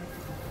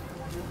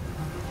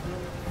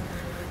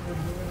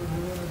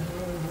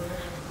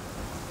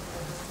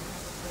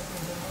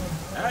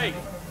 Hey,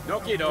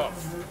 knock it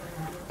off.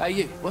 Hey,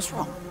 you, what's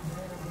wrong?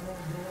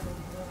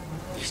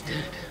 He's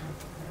dead.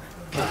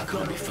 Can't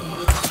go before.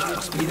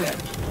 Must be them.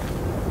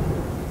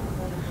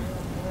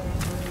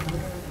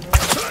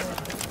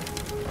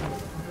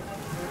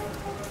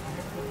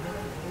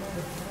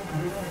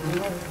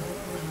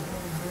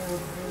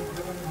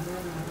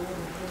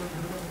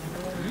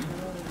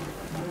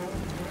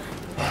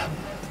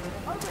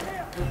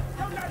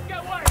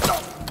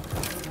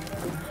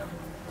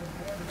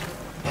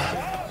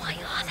 Why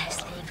are there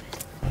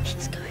sleepers?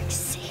 He's going to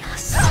see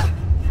us.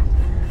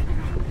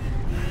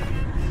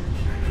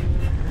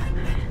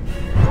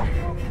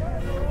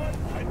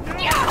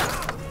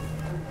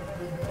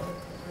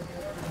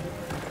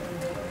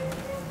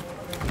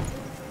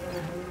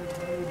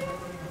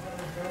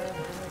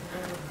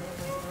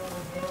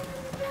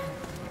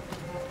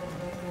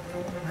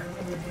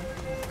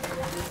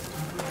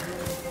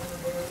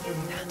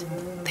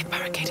 They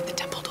barricaded the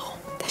temple door.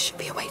 There should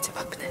be a way to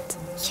open it.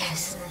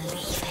 Yes,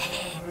 leave it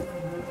here.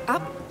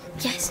 Up.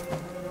 Yes.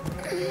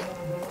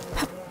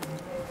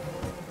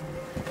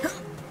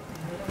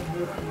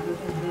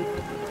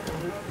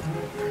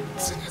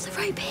 There's another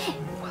rope here.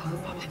 Well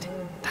followed.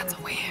 That's a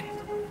way in.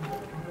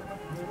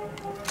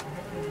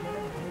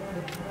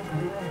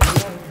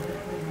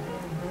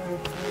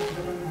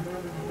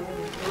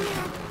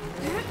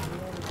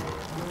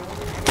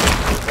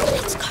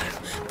 Let's go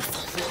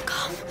before more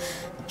come.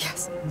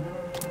 Yes.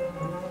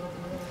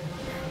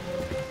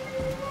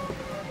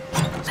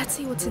 Let's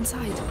see what's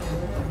inside.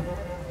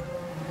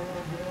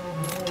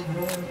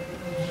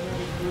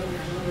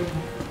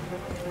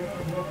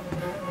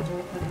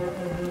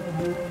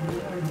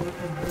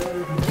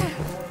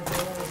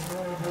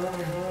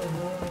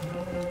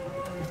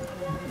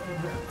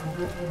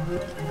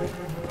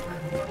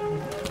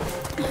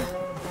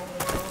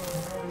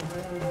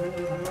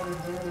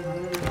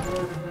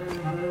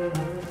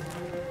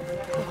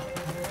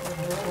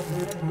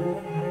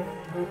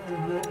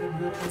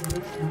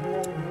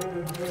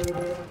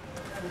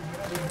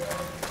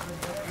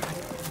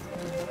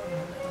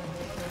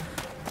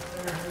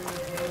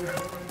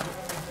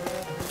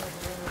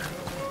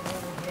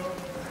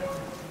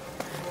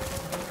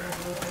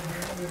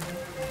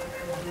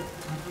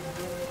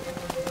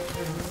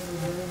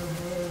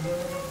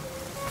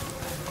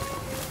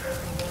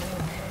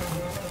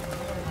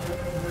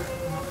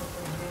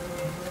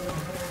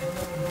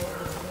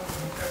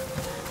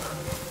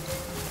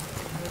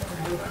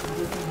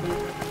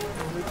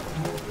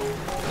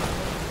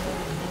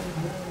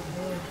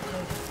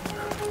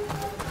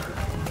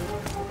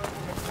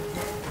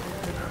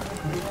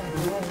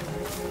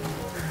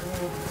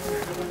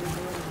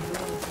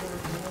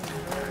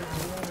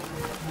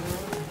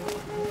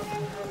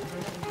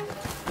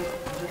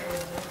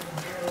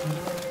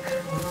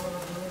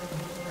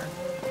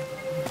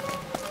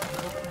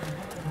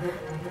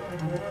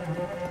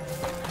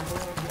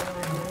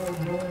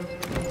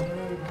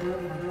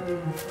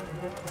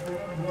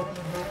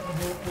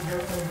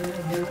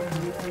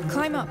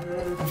 Climb up.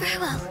 Very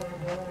well.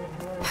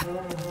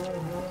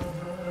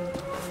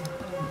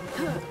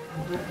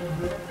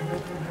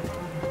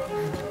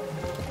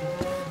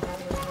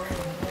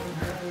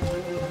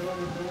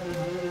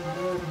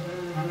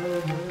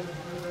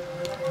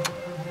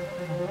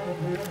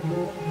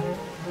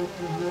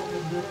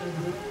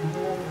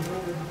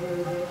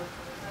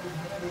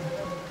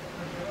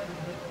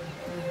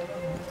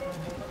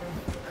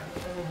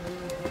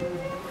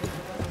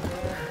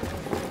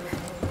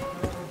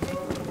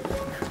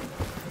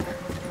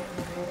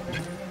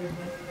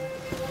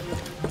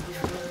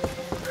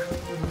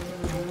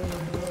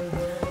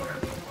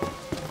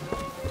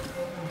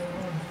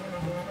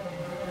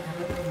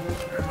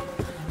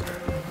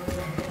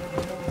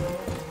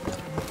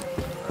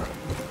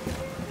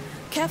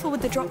 Careful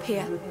with the drop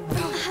here.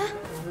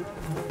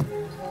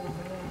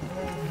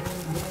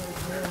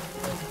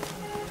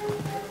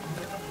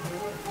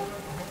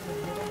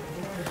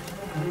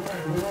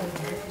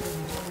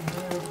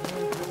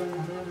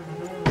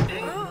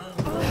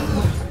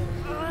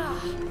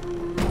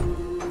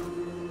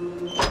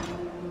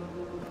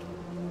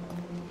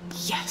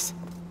 Yes.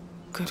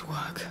 Good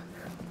work.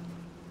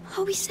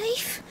 Are we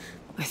safe?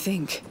 I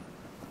think.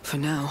 For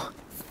now.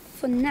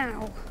 For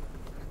now.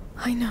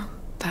 I know.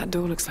 That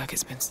door looks like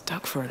it's been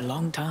stuck for a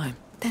long time.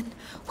 Then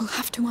we'll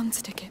have to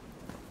unstick it.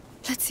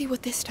 Let's see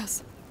what this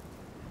does.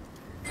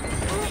 It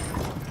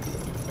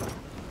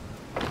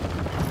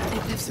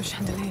lifts a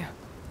chandelier.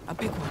 A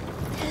big one.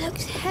 It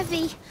looks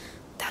heavy.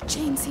 That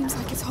chain seems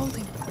like it's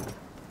holding.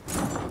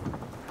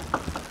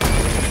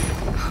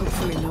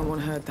 Hopefully no one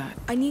heard that.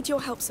 I need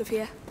your help,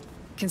 Sophia.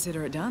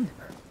 Consider it done.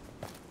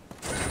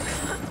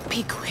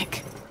 Be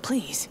quick,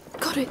 please.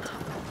 Got it.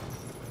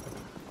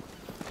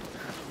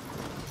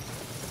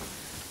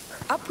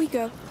 Up we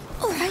go.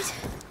 All right.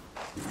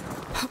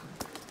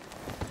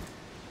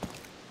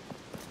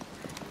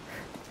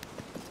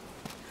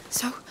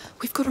 So,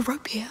 we've got a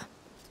rope here.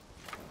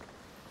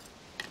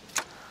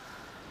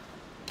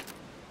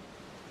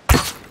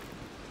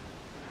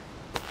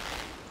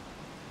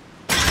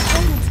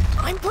 Hold!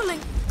 I'm pulling!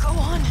 Go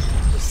on!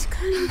 It's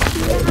going to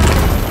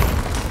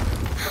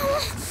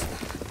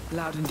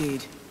Loud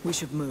indeed. We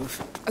should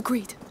move.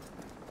 Agreed.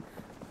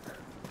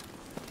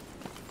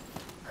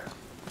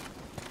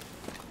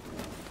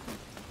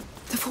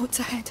 The fort's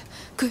ahead.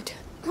 Good.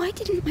 Why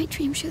didn't my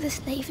dream show the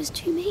slavers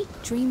to me?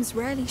 Dreams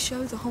rarely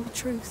show the whole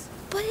truth.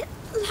 But it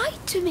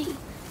lied to me.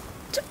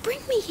 To bring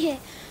me here.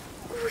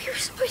 We were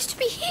supposed to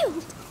be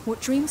healed.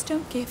 What dreams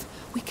don't give,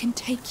 we can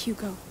take,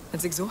 Hugo.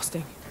 It's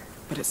exhausting,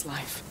 but it's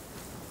life.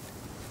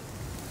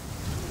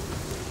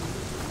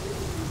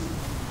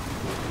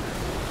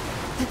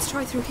 Let's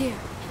try through here.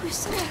 It was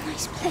such a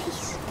nice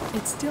place.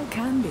 It still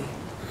can be.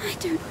 I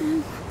don't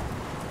know.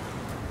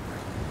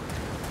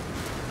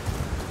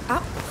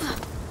 Up.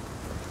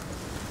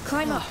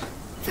 Climb up.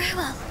 Very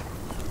well.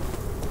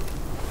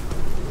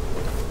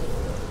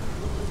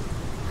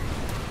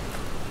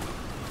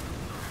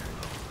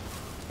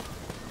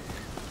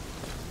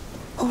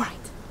 All right,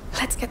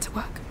 let's get to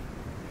work.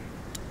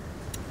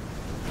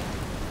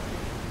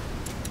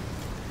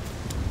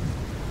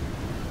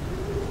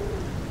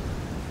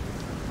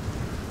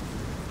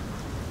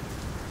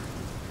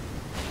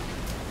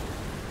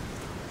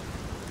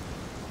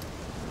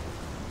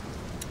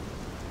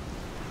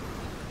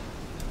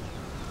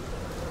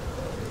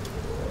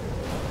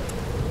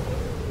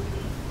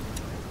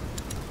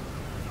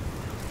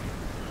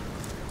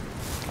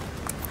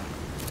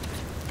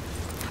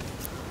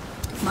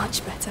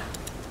 Much better.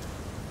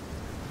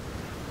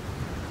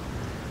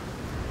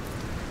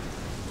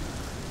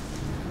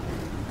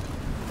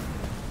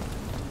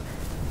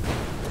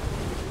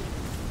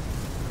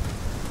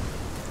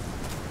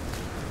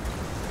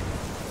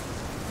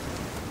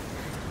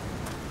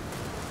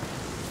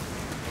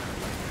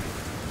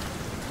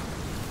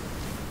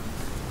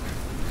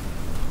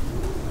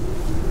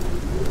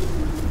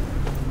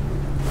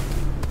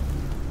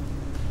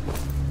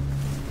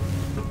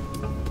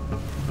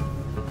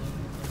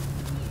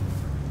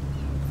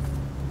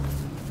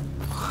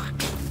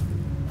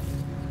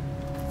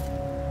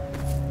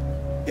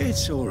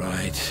 It's all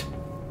right.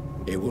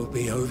 It will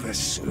be over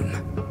soon.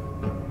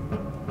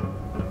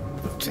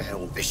 What the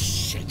hell this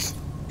shit?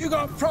 You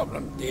got a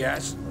problem,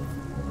 Diaz?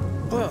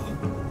 Well,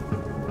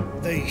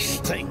 these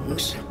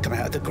things come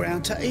out of the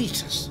ground to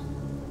eat us.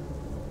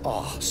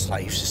 Our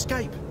slaves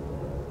escape.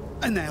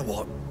 And now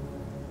what?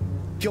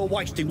 You're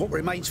wasting what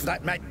remains for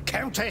that mad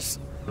countess?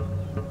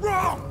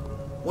 Wrong!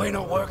 We're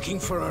not working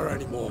for her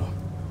anymore.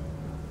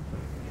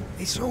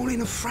 It's all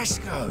in a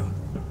fresco.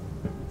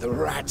 The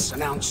rats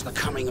announced the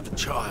coming of the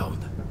child.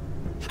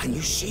 And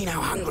you've seen how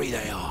hungry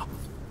they are.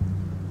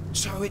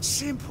 So it's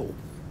simple.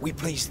 We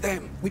please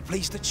them, we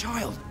please the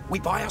child. We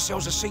buy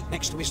ourselves a seat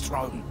next to his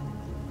throne.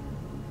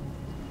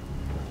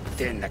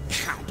 Then the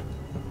Count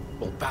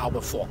will bow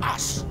before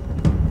us.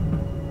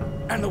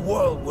 And the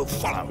world will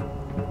follow.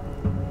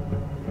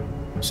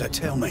 So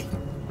tell me,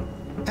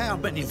 how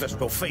many of us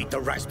will feed the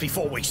rats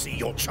before we see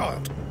your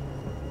child?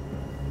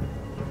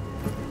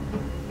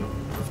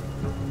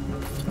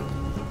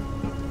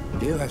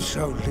 You have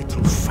so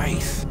little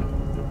faith.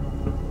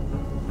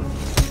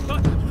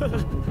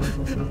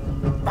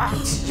 Back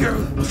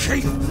you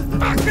keep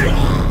backing!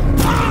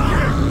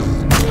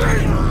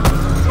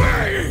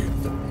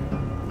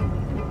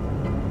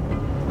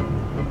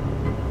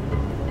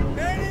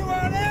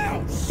 Anyone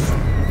else?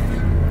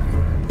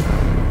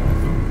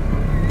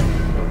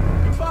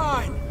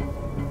 Fine.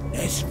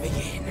 Let's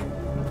begin.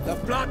 The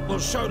blood will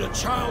show the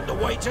child the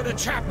way to the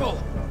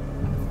chapel.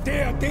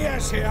 Dear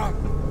Diaz here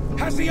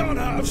has the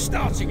honor of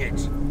starting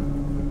it.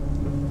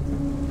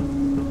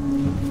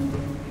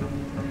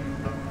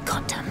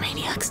 Goddamn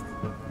maniacs.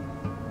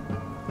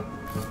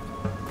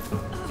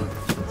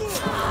 We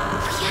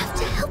have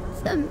to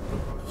help them.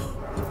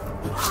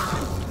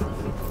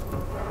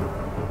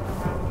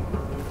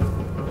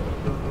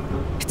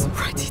 It's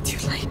already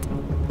too late.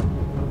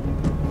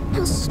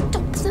 I'll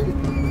stop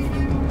them.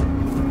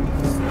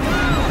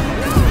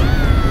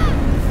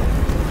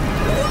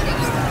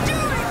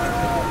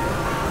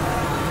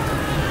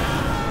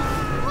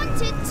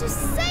 To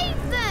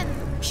save them!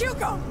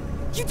 Hugo!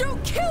 You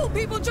don't kill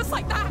people just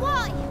like that!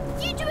 Why?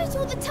 You do it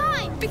all the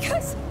time!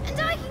 Because...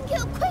 And I can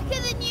kill quicker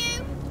than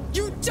you!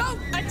 You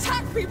don't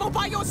attack people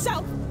by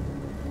yourself!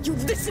 You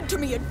listen to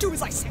me and do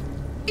as I say.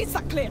 Is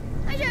that clear?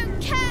 I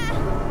don't care!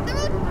 They're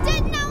all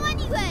dead now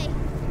anyway!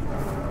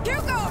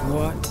 Hugo!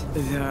 What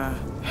the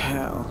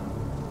hell?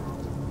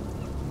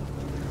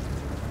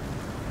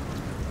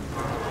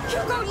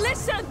 Hugo,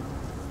 listen!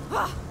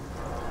 Ah.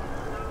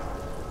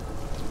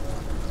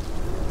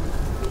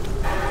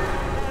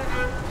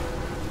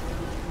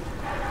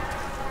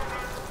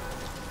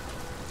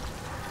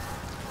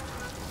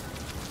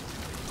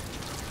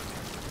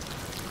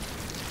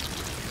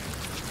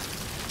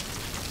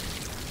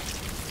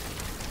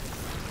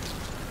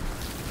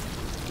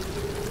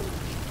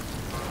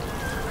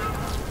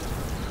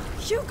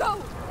 Hugo!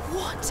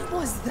 What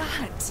was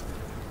that?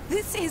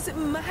 This is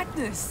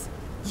madness.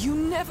 You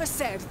never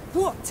said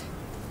what?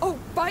 Oh,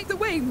 by the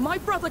way, my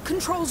brother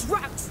controls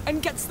rats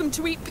and gets them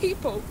to eat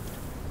people.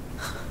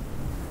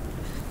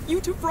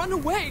 You'd have run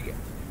away.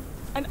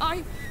 And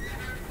I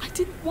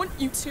didn't want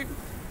you to.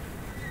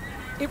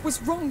 It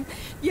was wrong,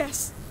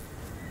 yes.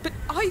 But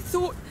I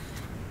thought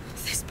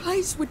this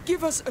place would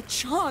give us a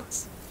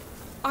chance.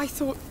 I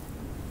thought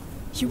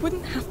you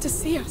wouldn't have to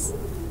see us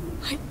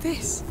like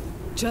this.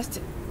 Just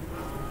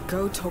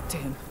go talk to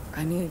him.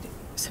 I need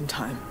some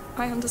time.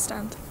 I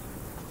understand.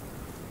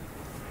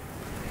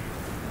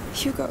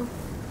 Hugo.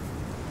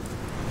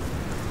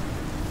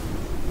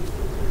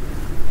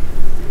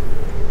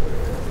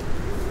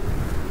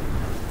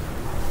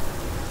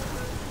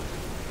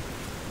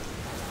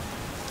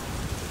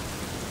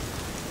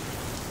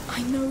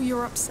 I know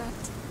you're upset.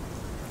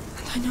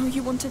 And I know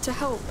you wanted to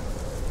help.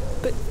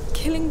 But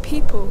killing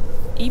people,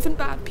 even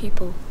bad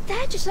people...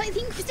 They're just like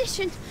the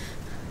Inquisition.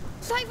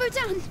 Like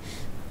Rodan.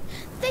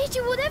 They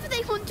do whatever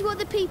they want to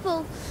other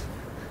people.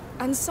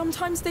 And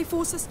sometimes they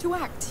force us to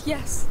act,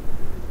 yes.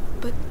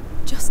 But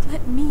just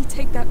let me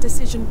take that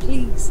decision,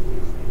 please.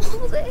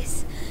 All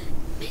this...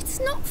 it's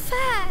not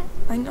fair.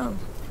 I know.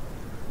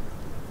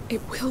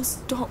 It will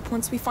stop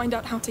once we find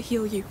out how to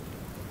heal you.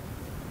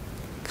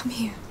 Come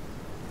here.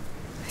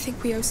 I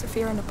think we owe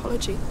Sophia an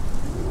apology.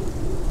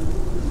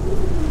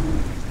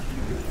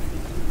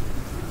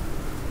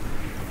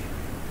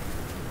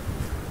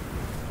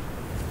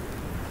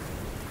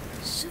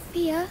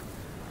 Sophia?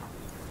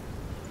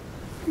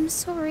 I'm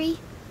sorry.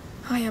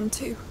 I am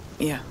too.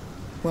 Yeah.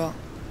 Well,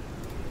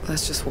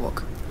 let's just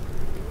walk.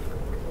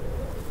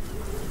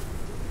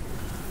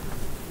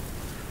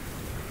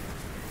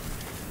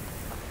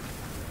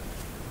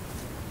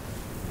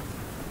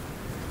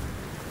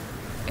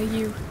 Are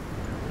you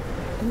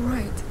all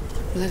right?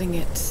 Letting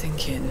it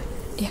sink in.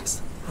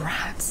 Yes.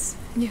 Rats.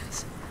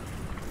 Yes.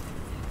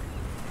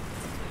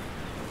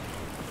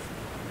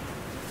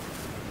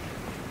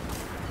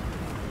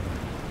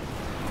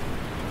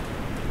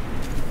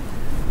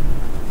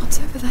 What's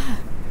over there?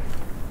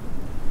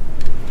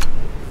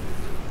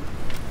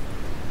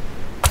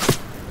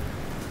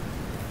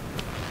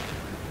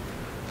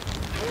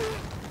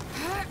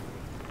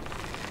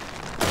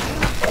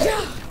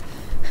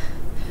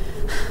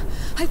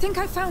 I think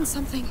I found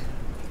something.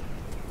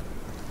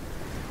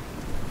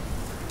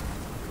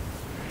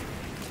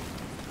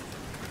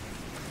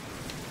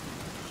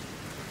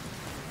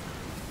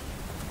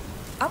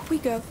 Up we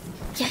go.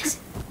 Yes.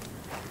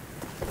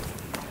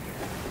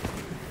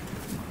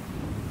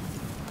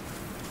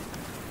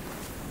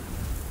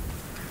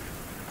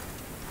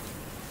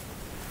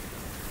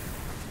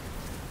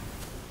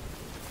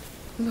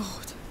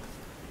 Lord,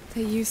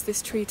 they use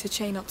this tree to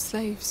chain up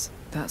slaves.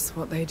 That's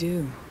what they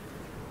do.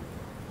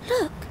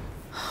 Look,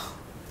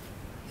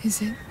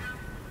 Is it?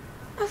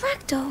 a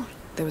ragdoll.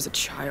 There was a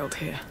child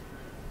here.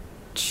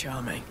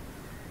 Charming.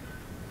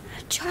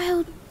 A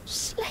child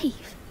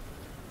slave.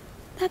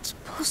 That's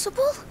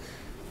possible?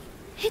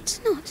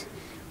 It's not,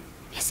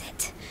 is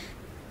it?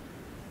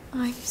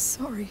 I'm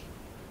sorry.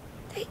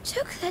 They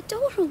took their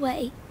doll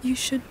away. You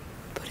should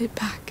put it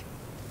back.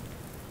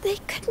 They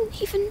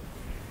couldn't even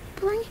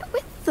bring it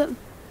with them.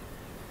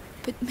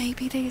 But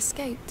maybe they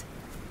escaped.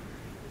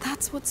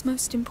 That's what's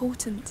most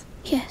important.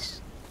 Yes.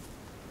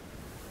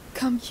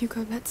 Come,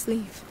 Hugo, let's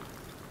leave.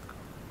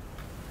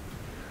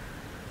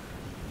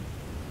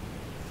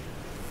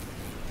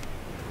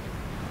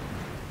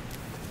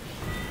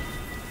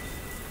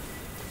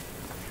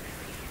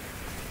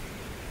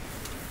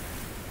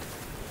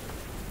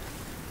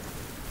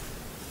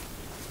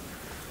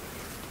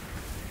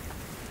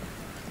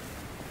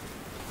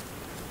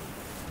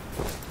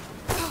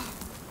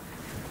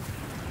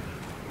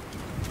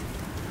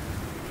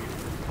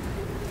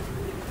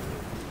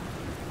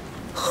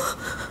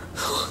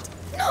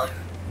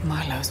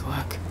 Milo's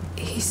work.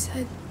 He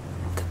said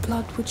the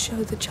blood would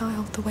show the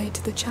child the way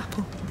to the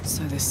chapel.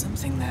 So there's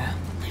something there.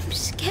 I'm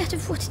scared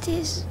of what it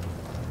is.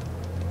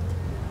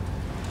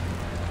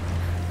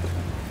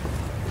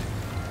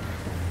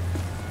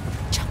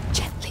 Jump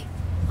gently.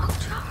 I'll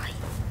try.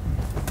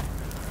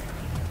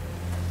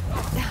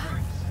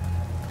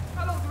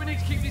 How long do we need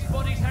to keep these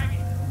bodies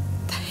hanging?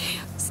 They're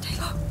here. Stay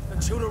low.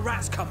 Until the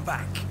rats come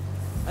back.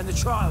 And the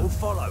child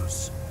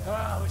follows.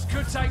 Oh, this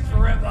could take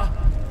forever.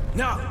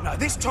 No,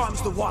 this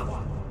time's the one.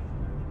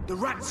 The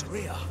rats are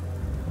here.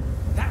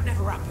 That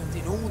never happened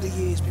in all the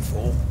years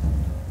before.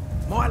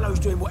 Milo's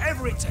doing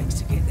whatever it takes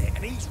to get there,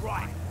 and he's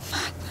right.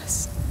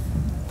 Madness.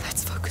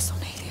 Let's focus on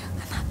Alia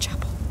and that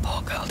chapel.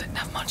 Poor girl didn't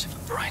have much of a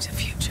brighter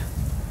future.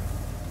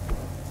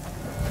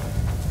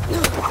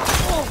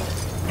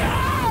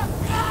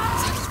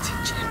 Settle to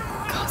Jim.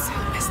 Can't say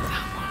I missed that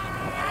one.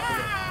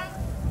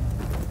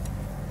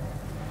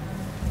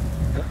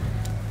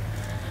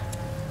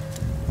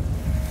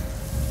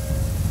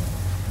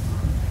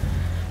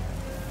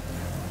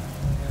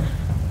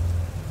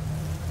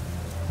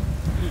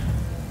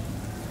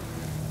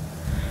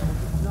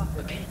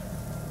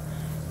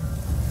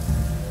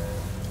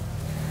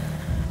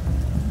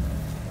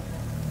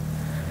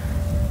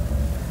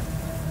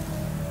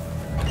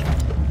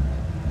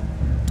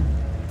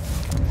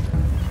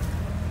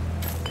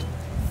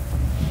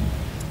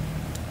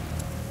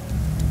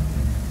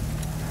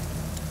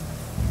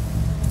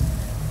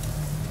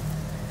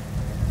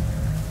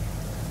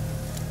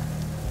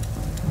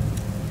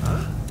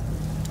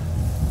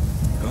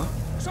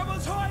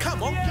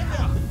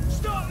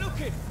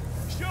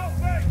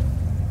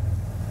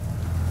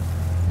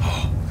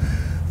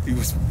 He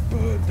was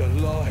burned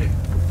alive.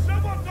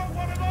 Someone got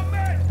one of our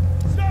men!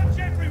 Search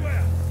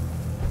everywhere!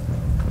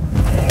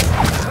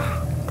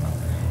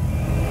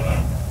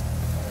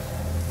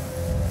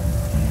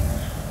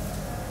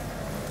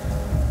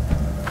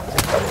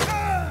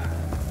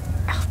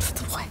 Out of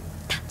the way.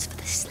 That's for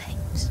the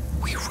slaves.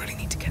 We really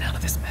need to get out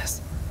of this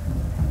mess.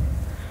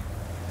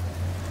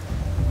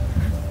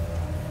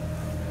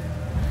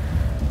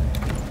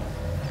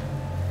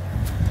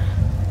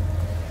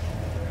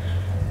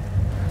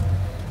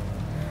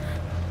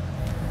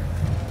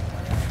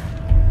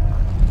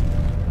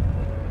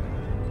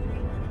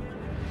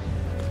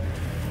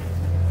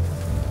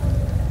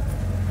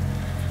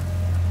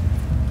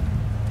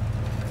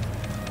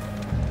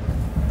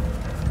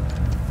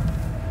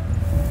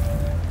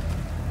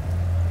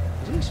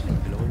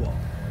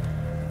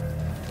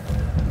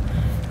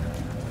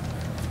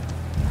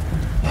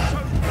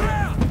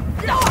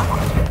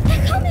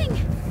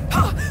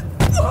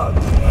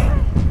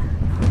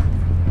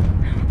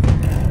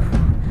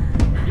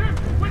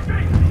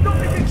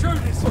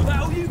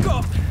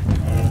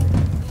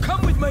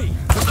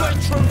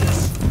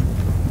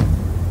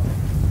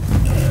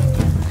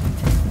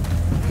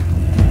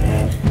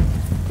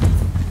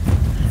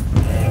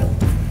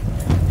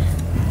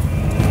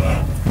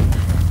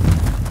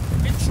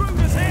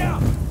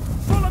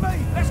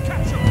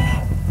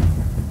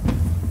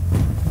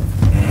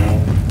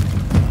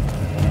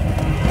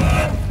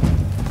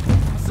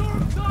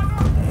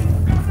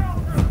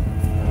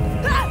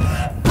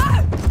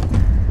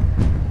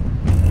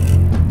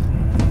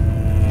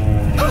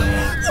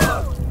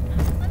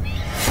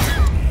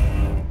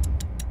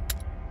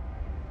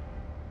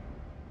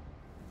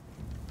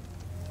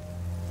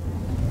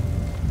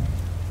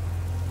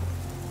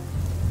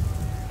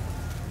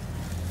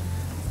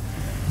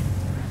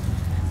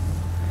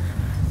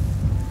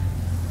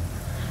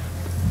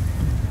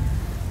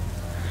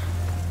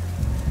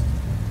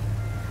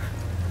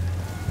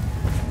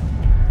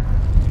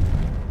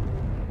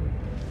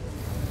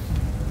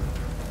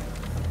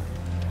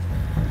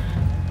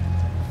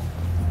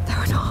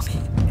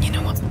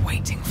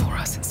 Waiting for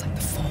us inside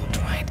the fort,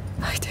 right?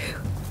 I do.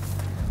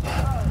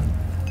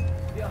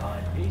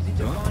 Behind. Easy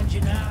to find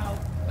you now.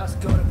 That's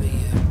gotta be you.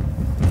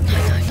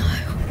 I don't know.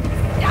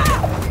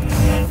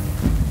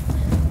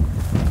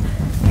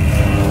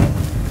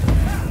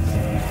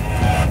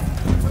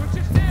 We're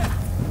just here.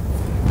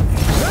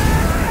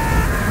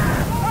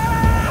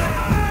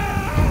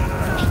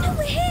 They know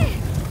we're here.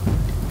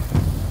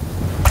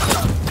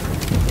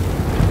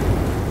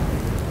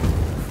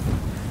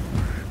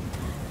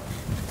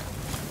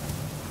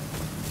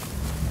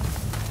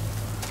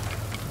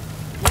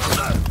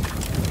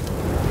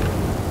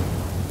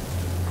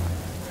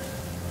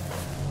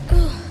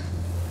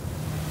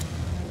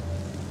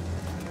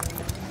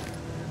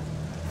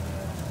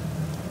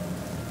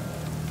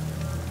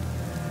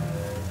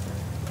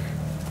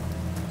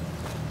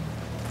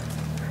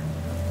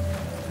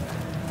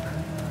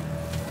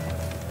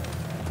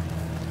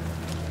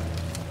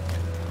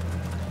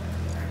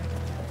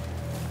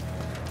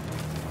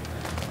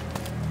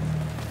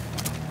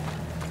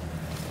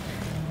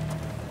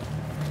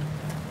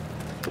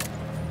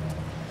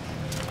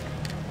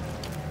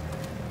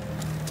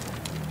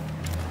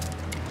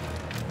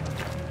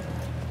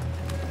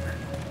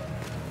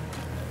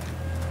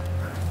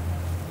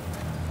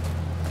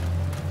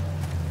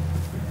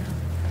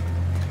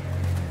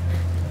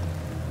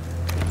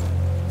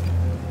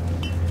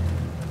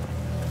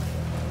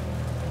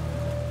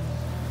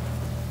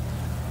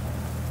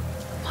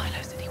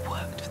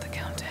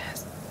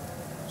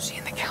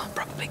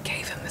 Probably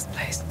gave him this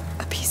place.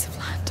 A piece of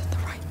land and the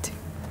right to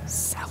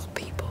sell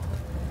people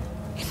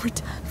in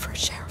return for a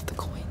share of the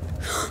coin.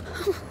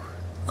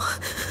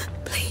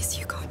 Please,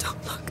 Hugo,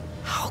 don't look.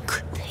 How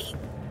could they?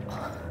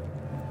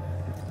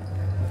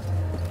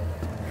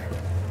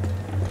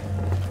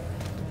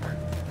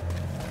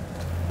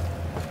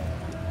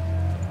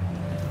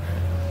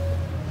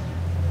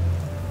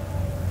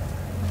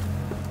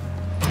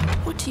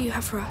 What do you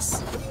have for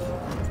us?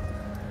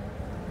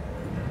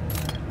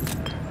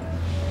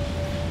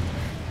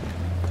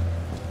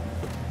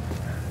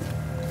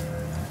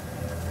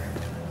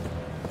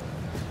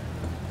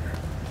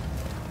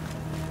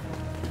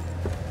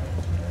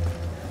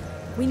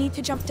 We need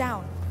to jump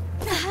down.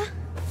 Uh-huh.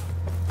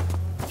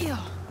 Yeah.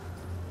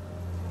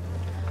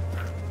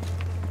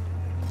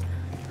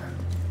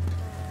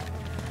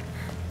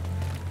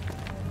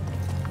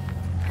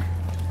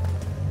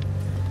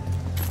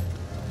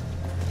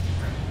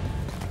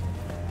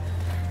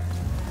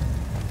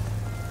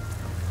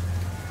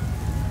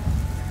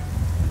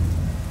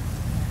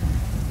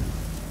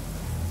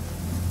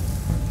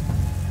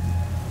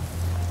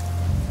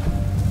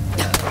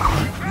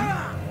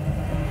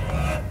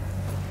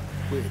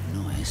 Weird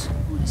noise.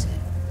 What is it?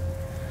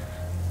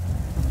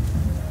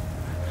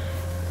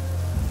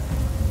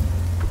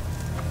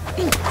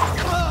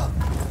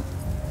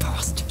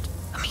 Bastard.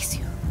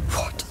 Amicia.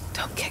 What?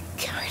 Don't get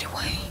carried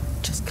away.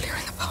 Just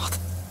clearing a path.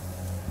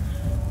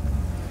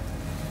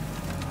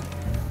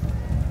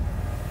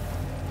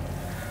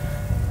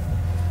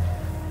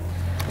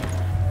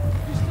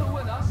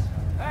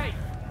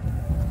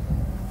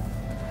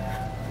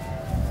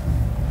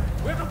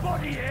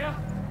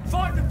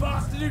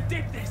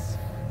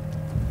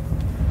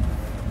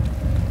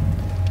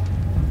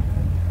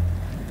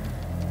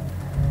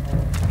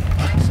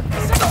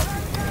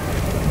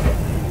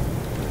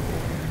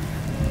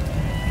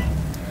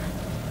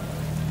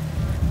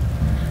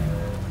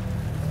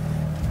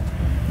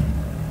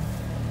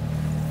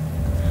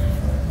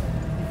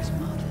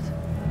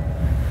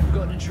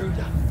 got an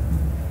intruder.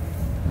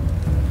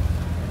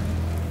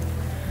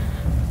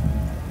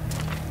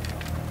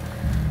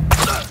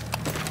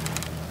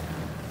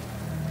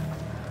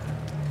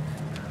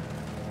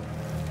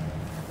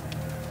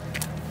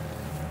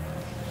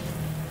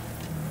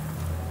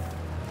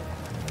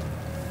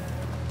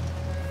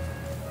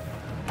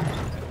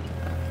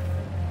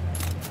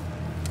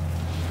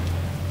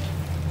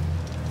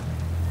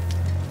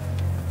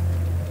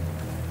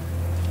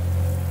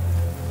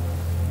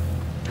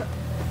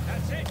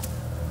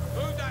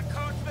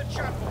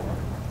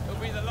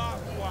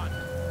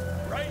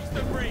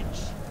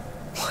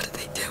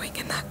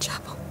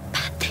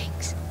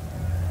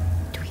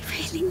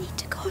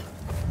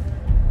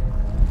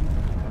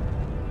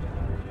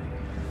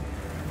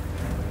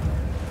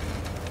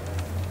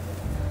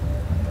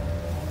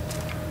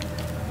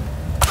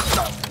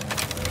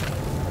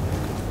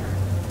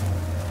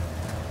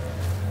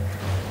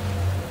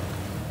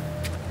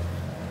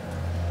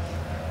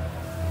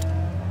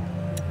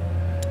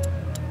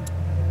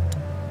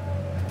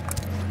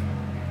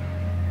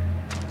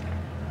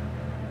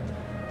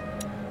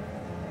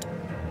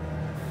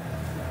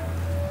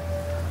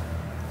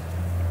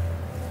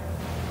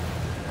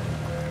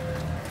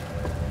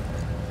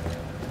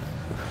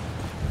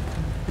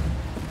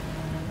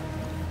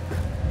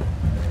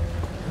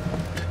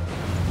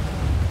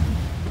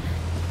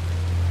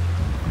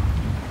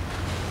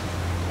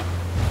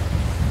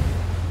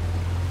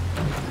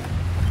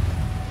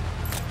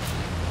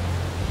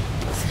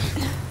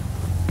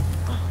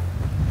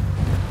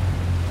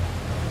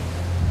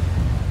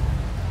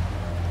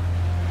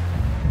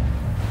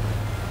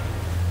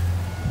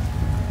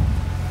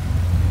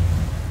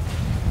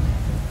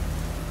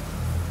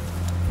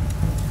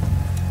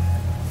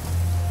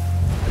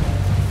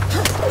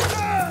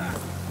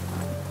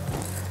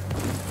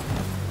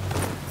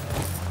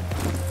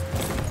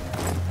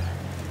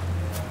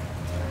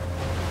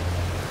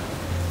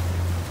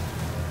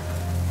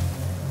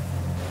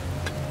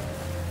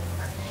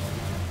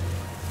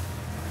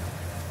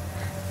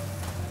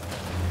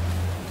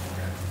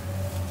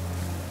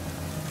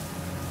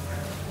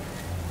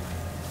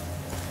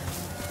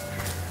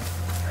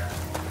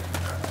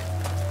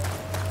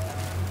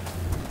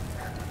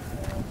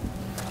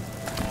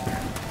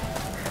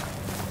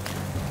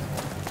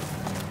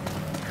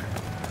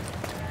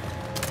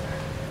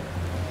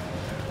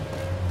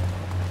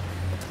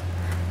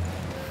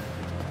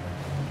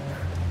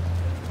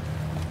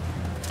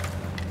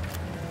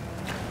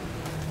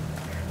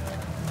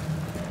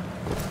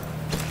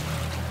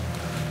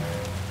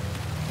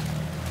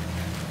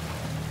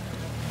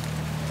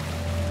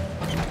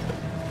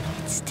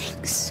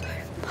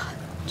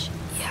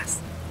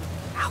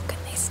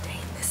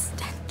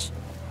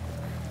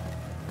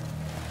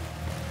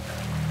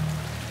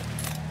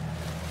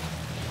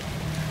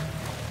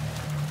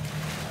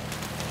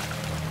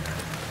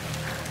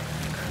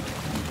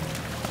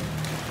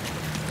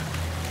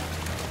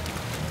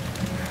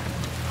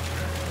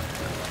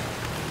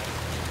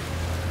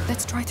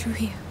 Let's try through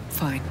here.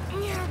 Fine.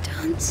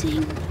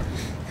 Dancing, the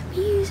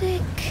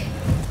music,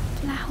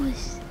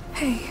 flowers.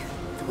 Hey.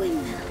 The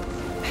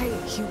windmill. Hey,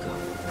 Hugo.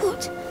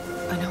 What?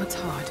 I know it's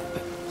hard,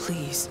 but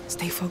please,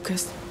 stay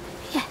focused.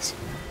 Yes.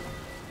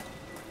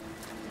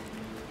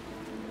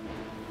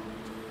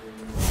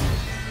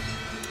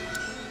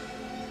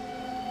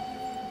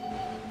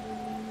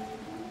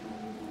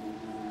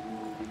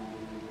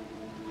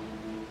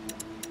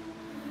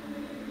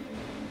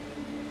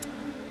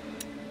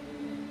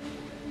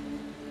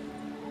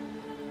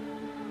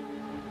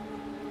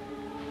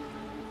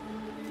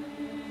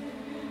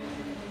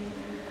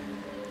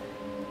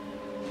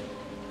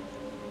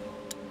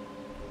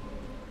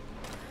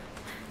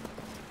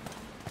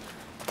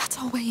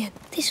 Our way in.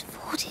 This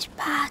fort is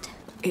bad.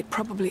 It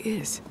probably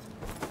is.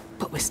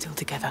 But we're still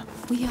together.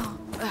 We are.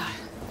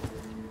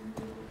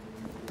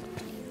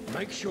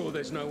 Make sure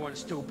there's no one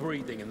still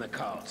breathing in the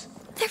cart.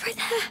 They're right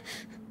there.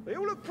 They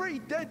all look pretty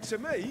dead to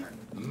me.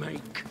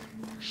 Make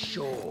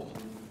sure.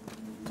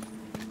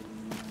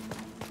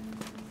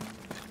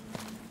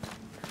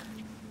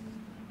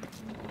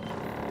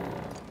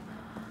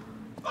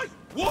 Hey,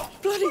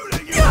 what? Bloody...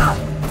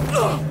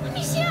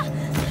 Amicia!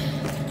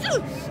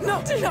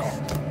 No,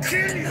 no!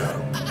 Kill you!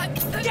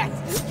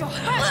 Get your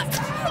hands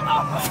off!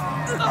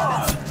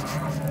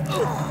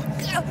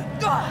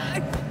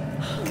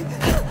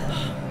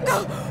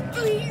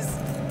 Please!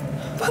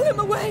 Pull him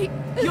away!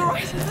 You're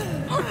right!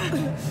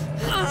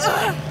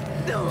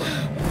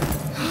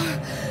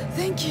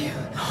 Thank you.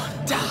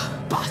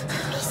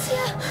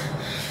 Amicia!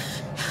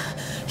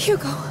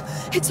 Hugo,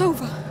 it's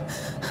over.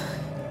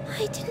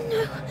 I didn't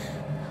know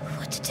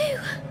what to do.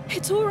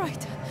 It's all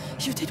right.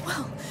 You did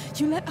well.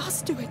 You let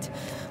us do it.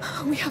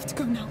 We have to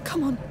go now.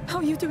 Come on. How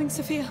are you doing,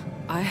 Sophia?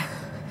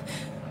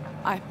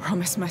 I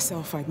promised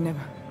myself I'd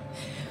never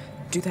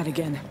do that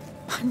again.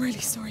 I'm really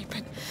sorry,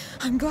 but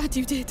I'm glad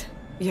you did.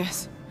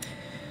 Yes.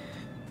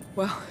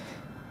 Well,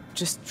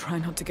 just try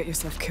not to get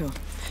yourself killed.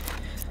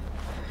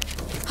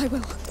 I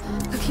will.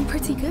 Looking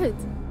pretty good.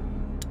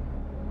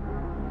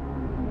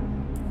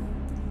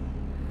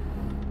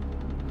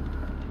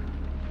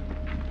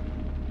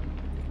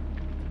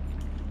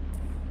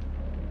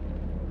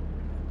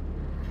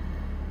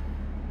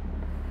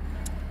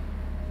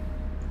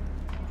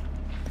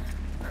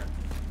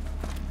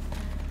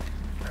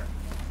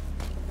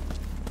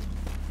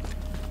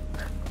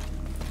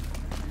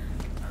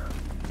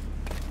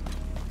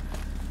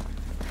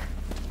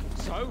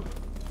 So,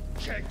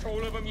 checked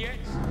all of them yet?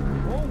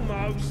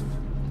 Almost.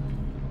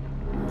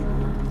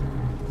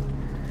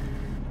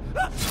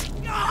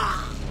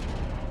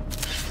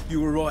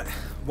 You were right.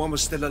 One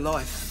was still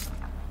alive.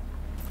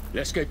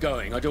 Let's get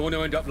going. I don't want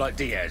to end up like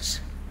Diaz.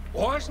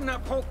 Why isn't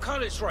that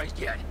portcullis raised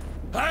yet?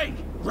 Hey,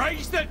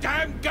 raise the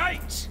damn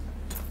gates!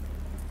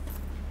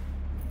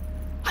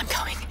 I'm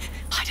going.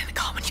 Hide in the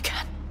car when you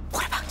can.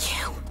 What about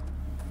you?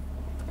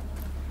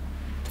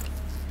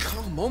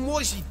 Come on,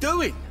 what is he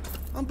doing?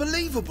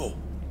 Unbelievable.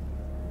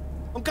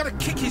 I'm gonna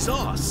kick his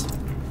ass.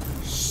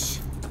 Shh.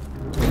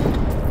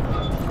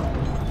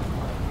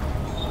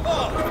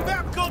 Oh,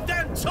 about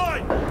goddamn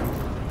time!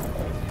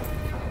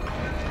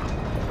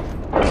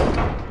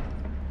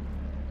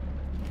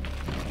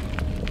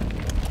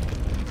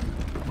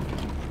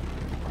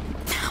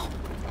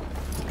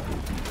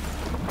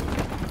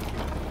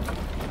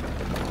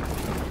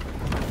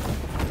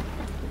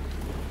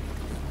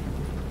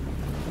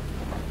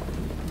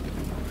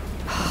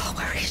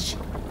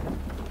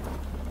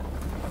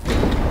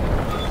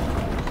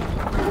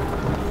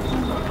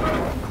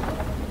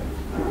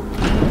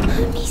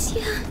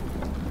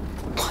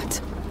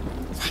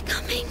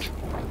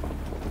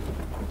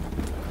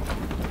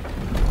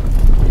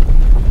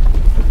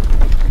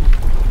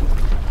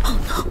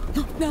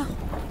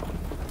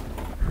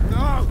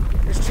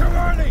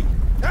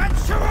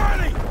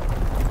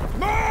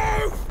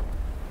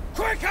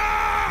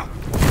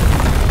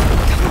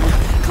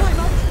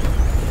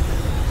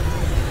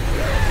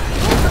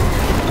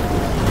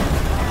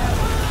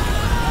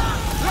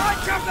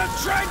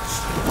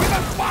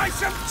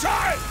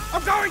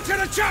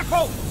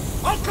 Chapel!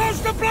 I'll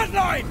close the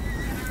bloodline!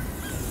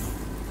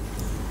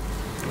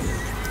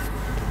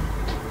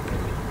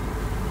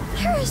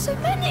 There are so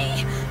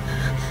many!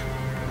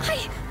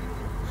 I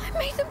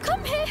made them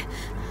come here!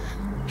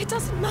 It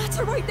doesn't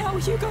matter right now,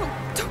 Hugo!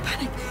 Don't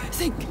panic!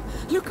 Think!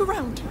 Look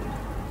around!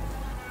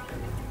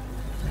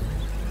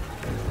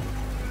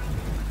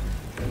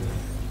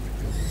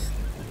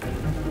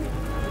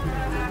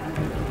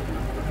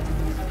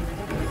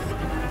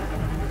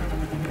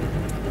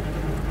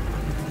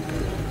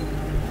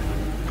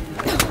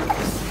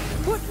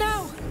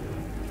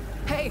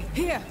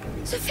 Here!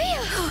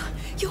 Sophia!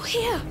 You're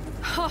here!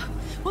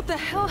 What the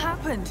hell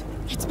happened?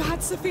 It's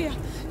bad, Sophia.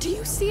 Do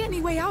you see any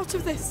way out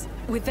of this?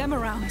 With them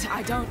around,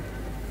 I don't...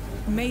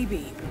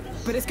 Maybe.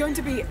 But it's going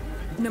to be...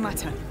 no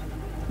matter.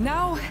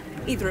 Now,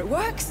 either it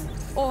works,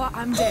 or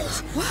I'm dead.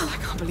 Wow, I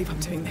can't believe I'm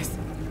doing this.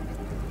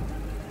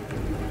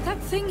 That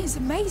thing is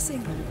amazing.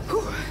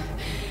 Whew.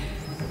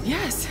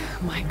 Yes,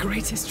 my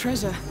greatest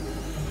treasure.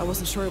 I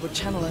wasn't sure it would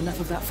channel enough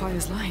of that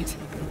fire's light.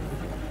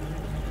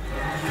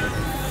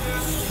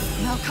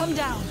 Now come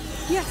down.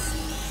 Yes.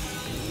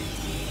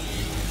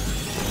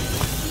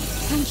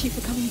 Thank you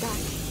for coming back.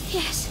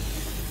 Yes.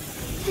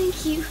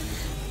 Thank you.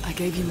 I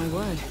gave you my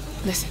word.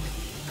 Listen,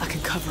 I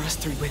can cover us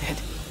through with it,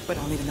 but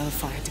I'll need another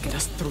fire to get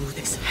us through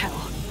this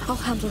hell. I'll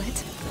handle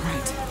it.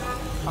 Right.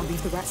 I'll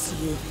leave the rats to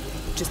you.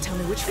 Just tell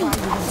me which fire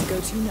you want to go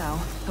to now,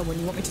 and when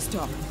you want me to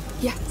stop.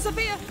 Yeah.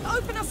 Sophia,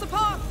 open us a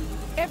path!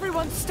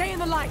 Everyone stay in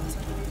the light!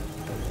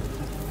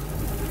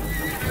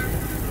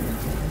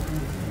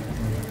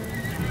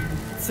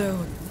 So,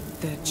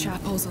 the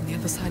chapel's on the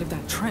other side of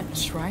that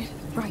trench, right?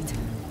 Right.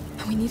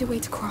 And we need a way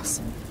to cross.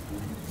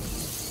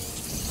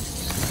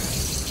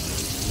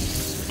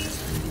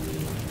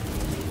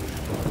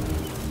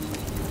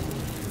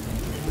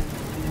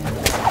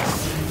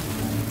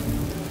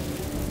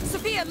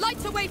 Sophia,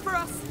 light a way for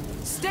us!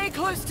 Stay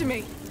close to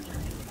me!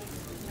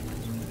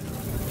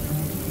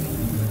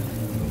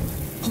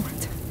 All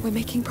right, we're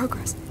making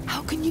progress.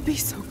 How can you be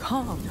so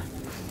calm?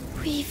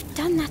 We've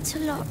done that a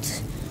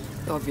lot.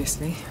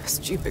 Obviously, a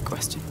stupid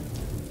question.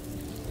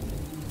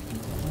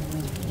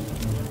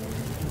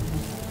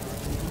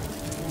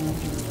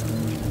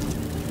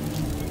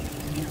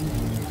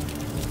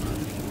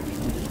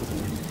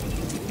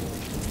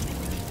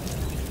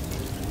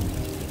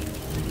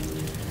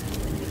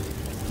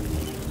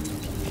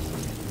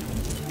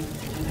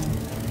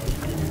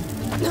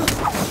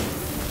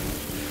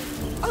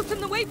 Open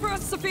the way for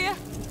us, Sophia!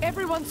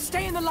 Everyone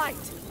stay in the light!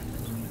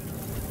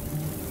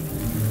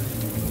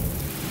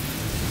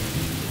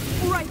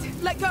 All right,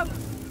 let go!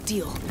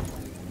 Deal.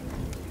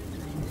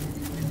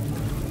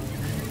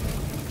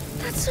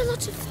 That's a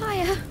lot of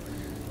fire.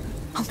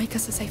 I'll make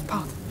us a safe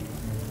path.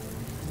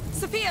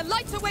 Sophia,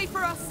 light a way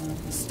for us!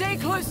 Stay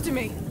close to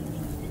me!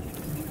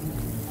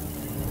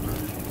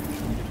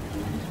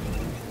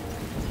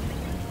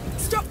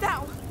 Stop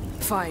now!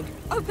 Fine.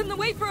 Open the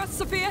way for us,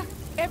 Sophia!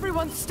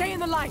 Everyone stay in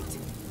the light!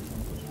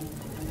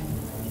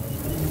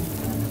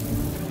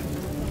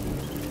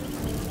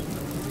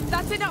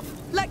 That's enough!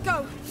 Let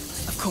go!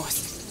 Of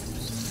course.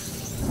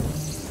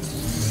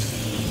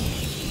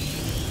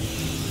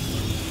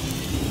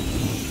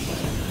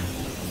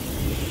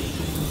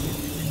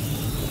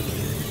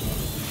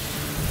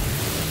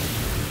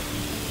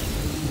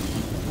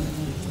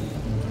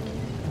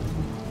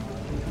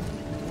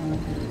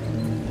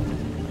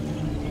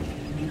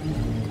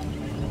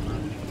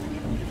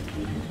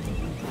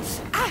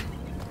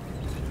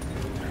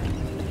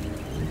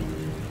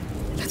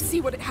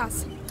 see what it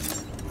has.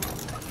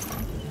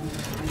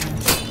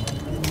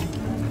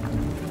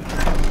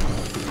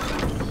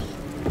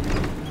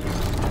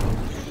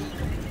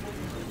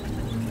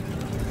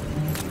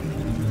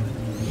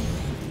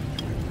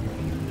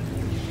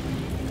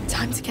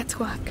 Time to get to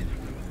work.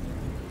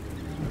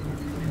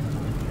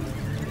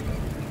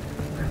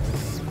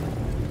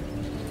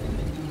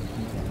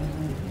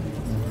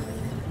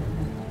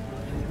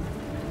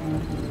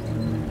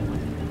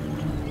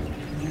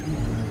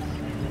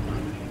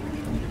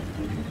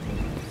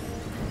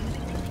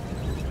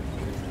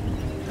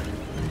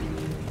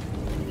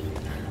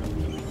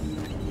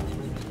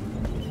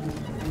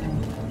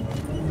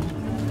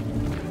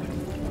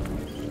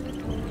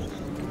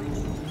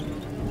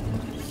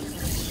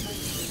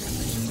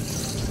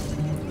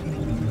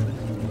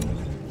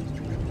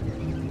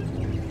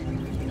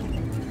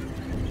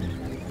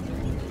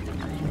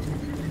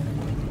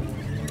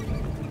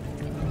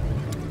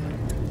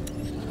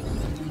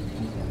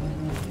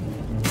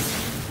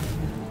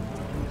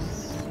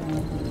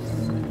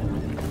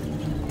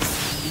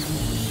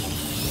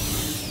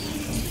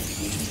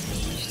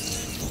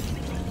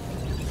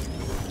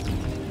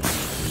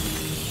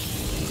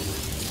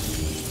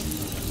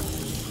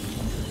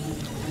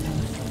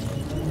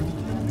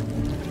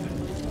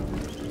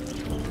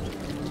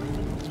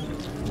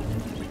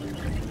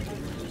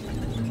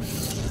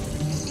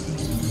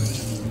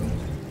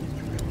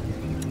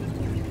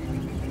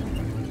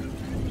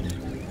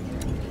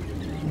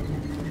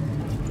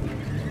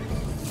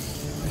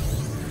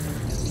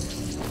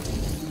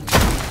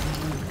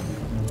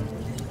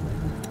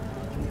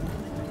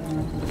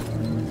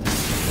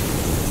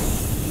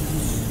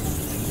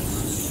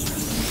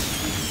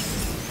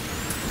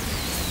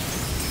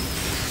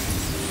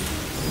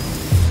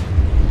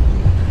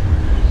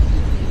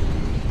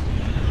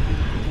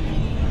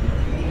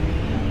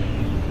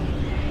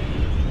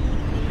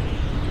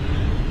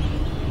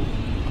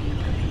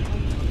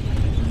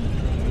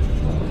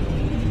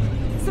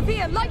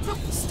 Lights up!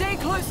 Stay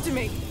close to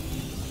me!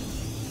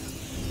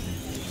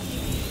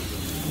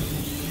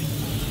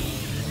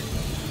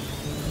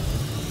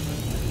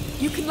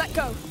 You can let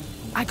go.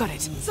 I got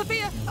it.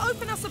 Sophia,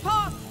 open us a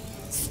path!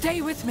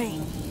 Stay with me.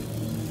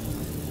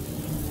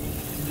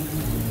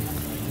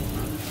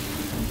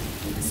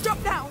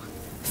 Stop now!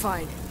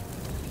 Fine.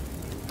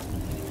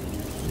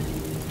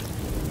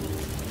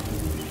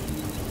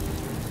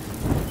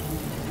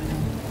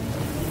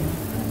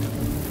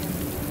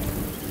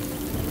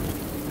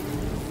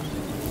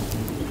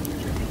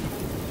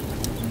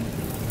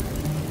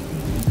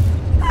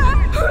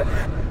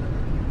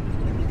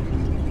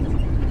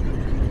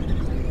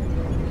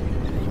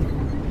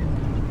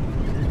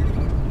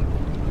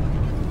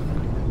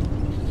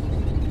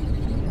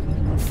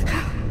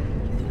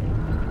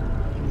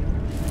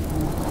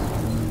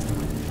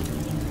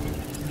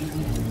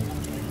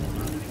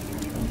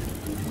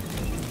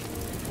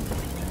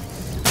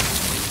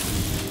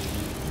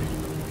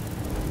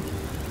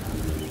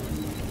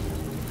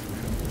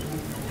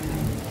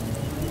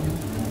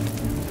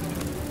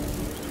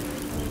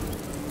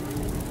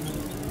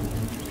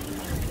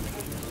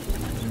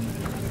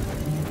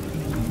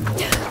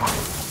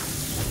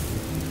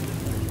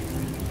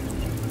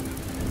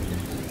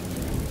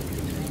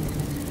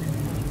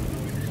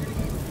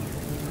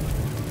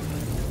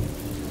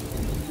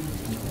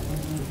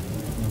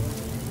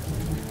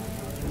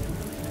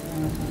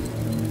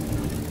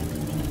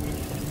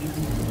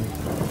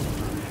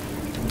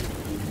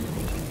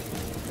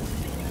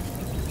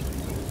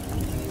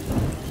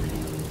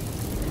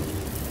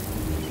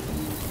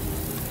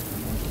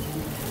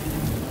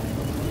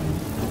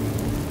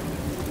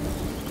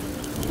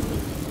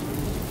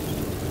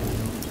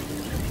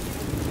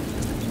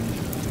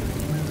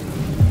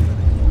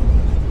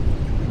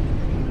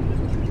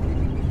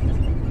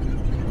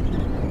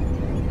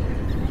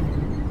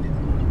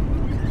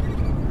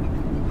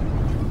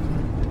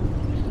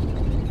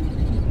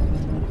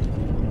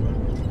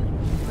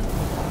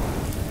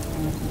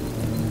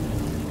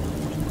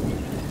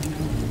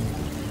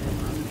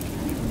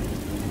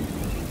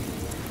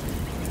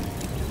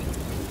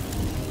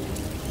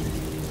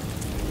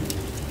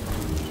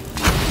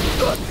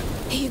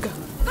 Here you go.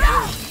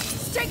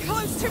 Stay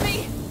close to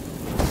me!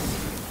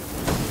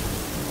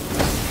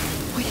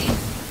 With him.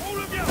 All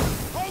of you,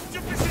 hold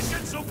your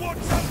positions and watch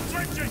those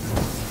trenches!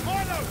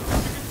 Milo, you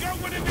can go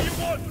whenever you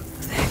want!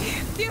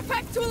 The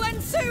effect will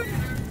end soon!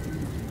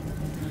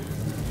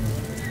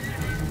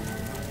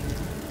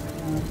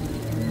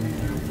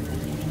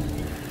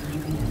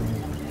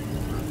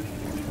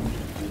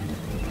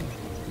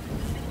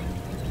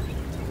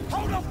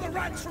 Hold off the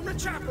rats from the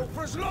chapel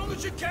for as long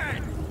as you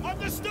can!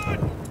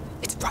 Understood?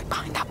 It's right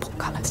behind that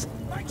portcullis.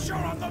 Make sure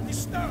I'm not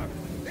disturbed!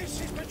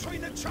 This is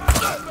between the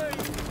child and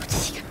me!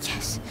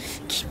 Yes,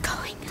 keep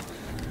going.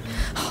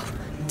 Oh,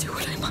 do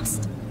what I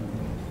must.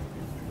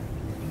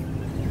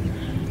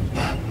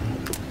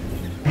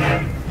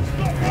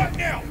 Stop right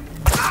now!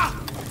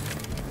 Ah!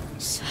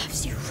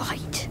 Serves you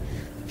right.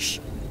 Shh,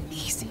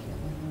 easy.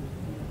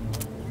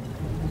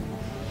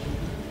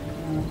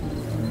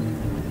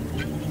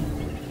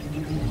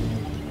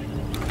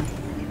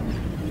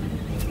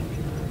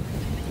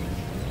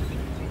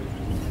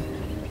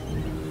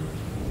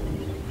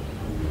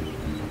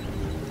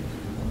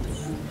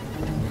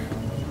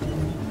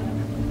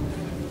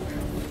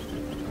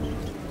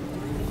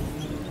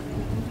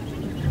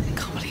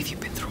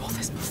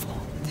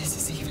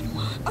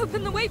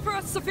 Open the way for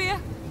us,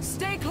 Sophia!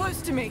 Stay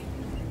close to me.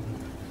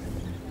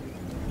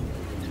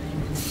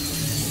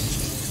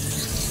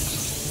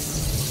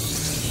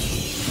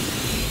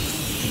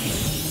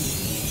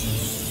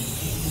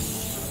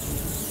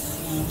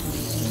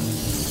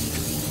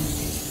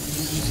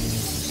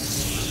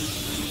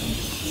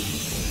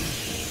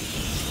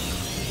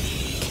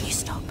 Can you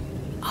stop?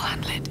 I'll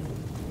handle it.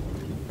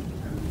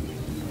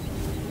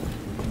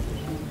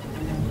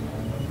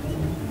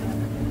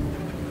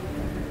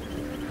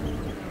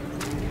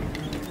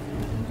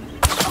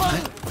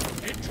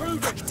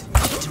 Intruder!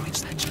 Need to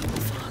reach that chapel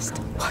fast.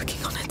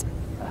 Working on it.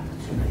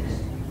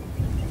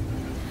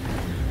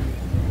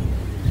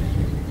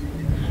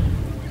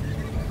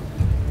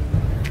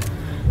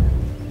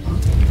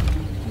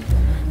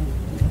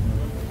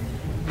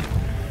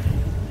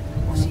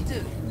 What's he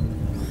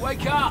doing?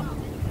 Wake up!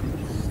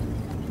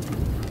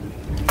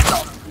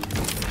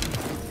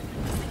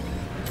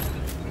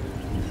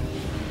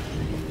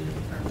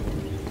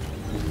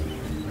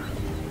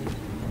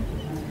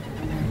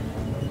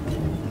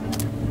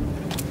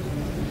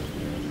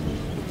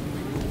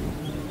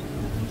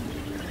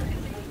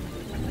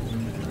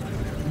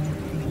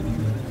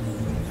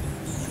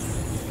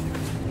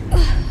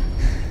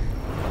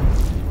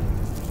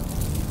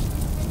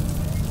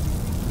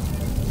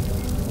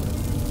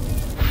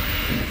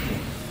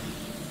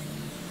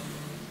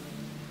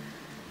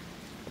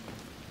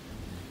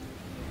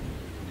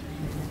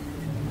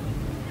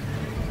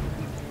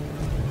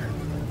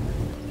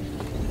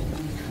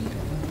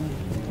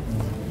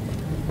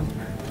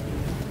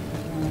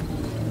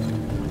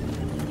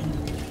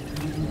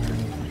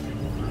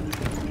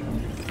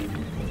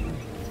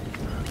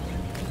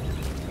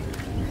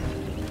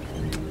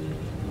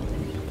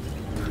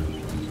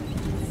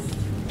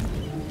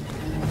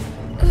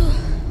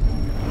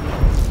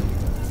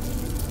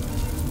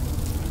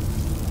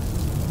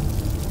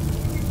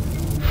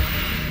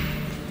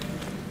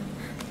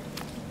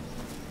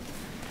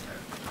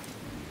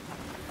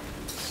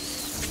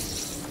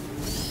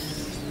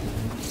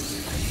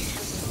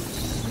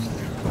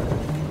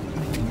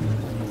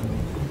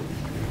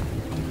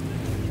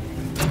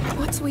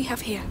 What do we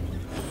have here?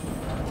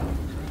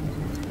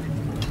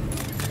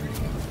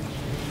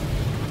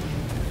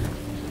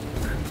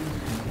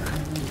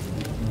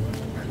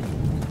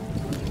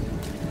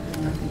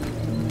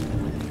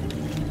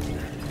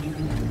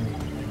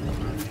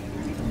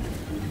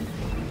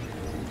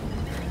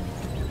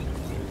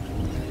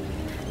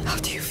 How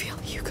do you feel,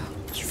 Hugo?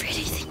 You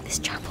really think this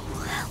chapel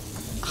will help?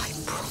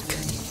 I'm broken.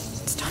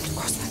 It's time to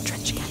cross that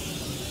trench again.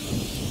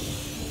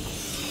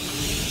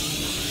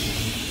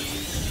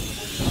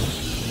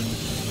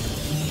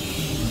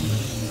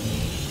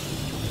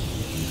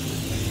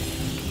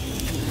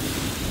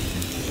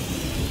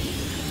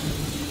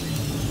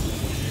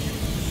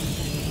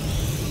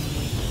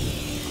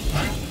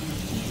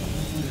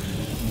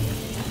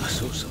 I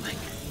saw something.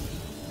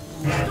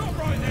 Stop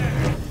right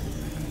there!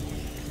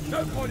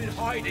 No point in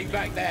hiding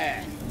back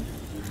there!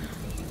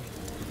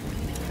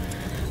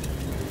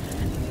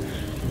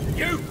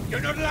 You're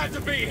not allowed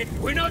to be here!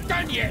 We're not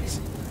done yet!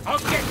 I'll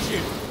get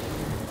you!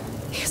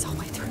 Here's our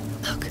way through.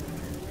 Look,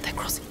 they're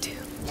crossing too.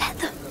 Let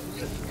them.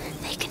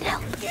 They can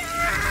help.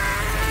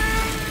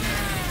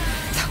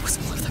 That was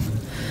all of them.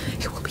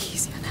 It will be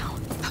easier now.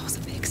 That was a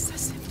bit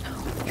excessive. No,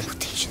 It will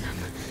teach them.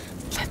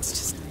 let's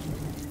just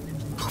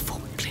move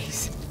forward,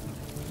 please.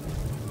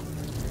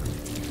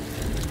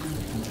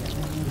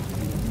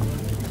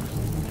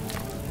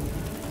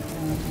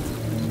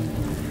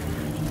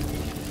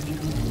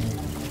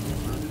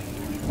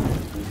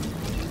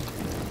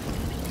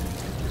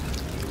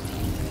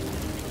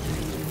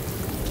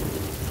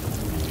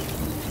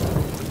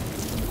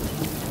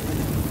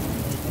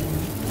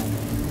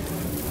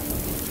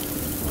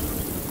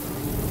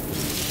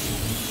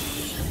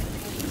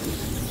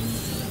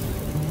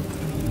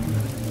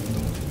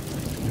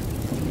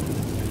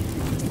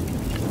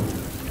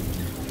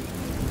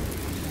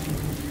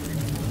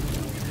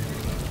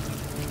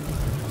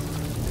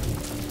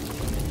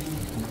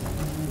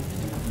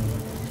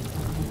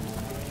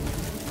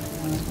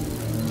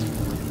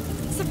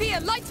 Sophia,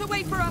 light a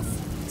way for us!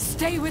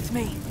 Stay with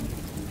me.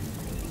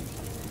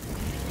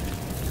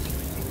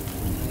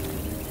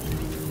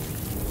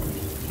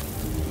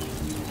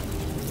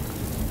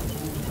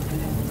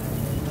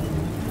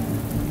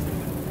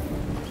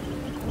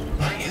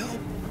 You?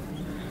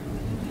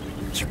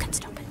 You can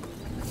stop it.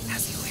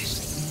 As you wish.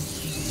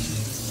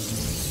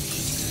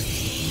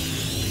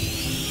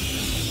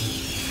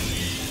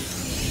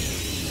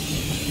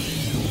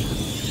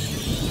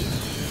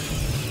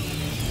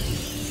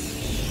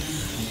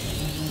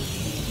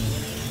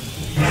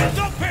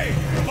 Stop it,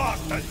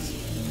 bastards!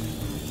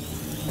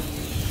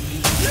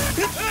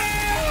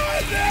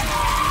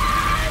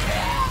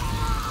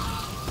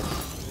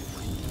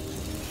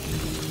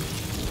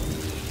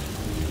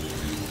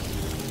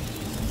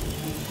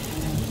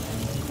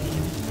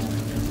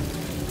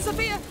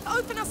 Sophia,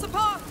 open us a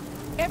path!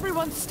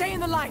 Everyone stay in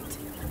the light.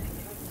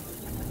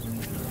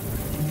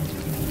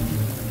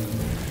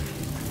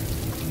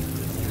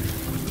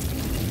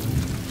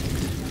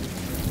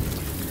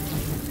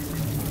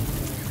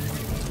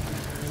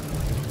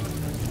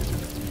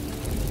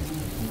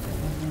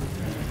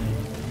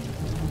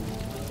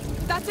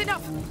 That's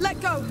enough!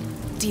 Let go!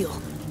 Deal.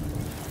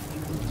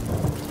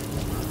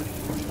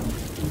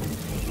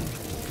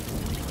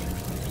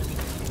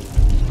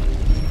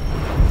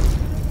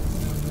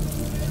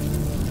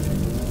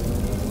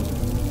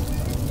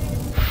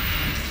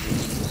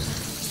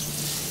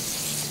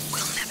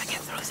 We'll never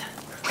get through that.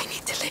 We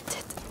need to lift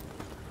it.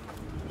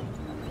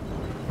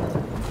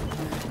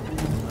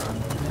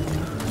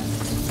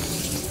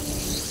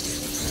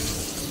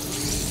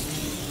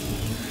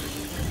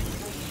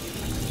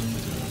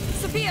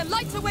 Sophia,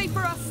 light the way for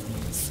us!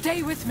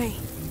 Stay with me.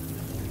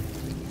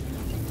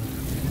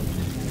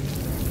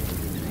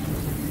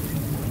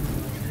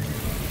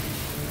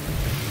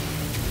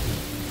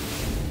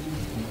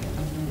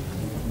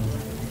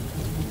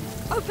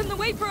 Open the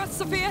way for us,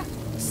 Sophia!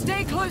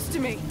 Stay close to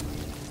me.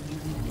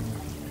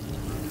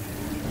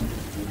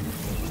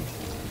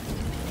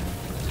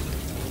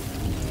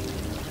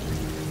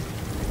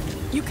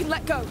 You can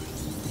let go.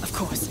 Of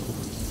course.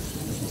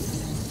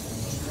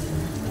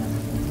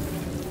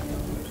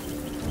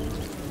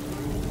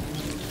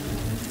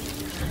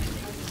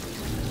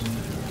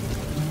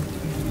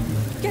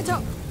 Get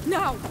up,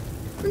 now!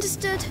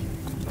 Understood.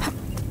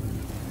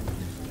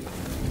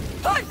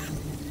 Hi!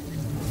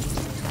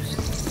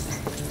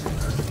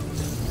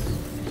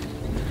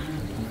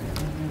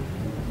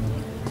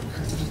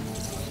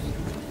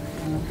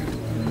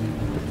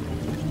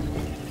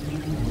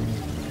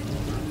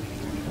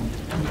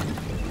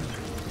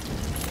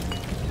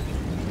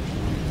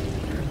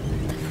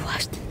 The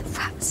worst than the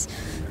rats.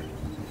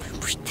 They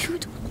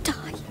would all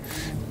die.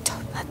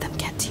 Don't let them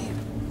get to you.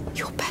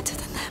 You're better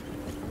than them.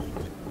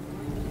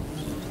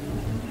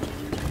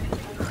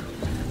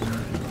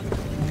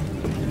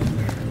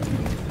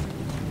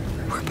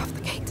 We're above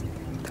the gate.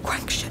 The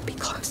crank should be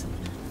close.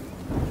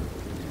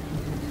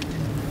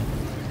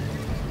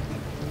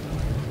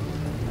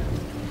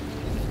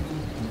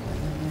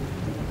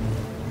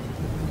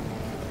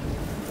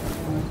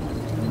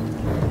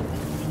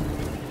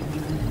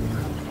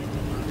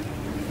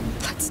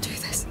 Let's do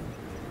this.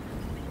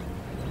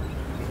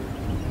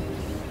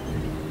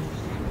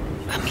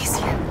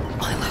 Amicia,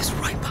 Milo's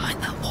right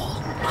behind that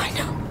wall. I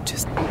know.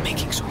 Just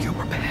making sure you're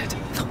prepared.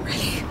 Not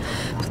really,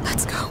 but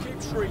let's go.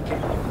 Keep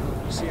shrieking.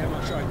 See how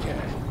much I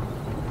care.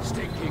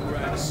 Stinking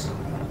rats.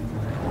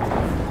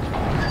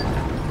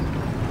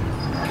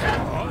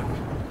 Come on.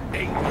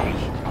 Eat me.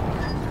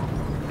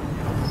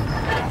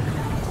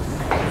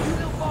 You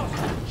little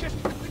bastard. Just...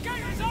 The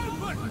gate is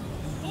open!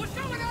 What's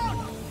going on?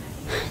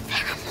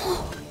 There are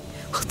more.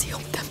 We'll deal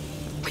with them.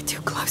 We're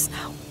too close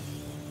now.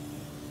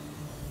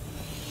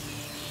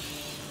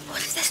 What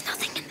if there's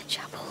nothing in the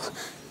chapel?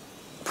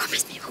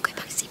 Promise me we'll go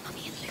back to see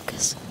Mummy and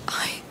Lucas.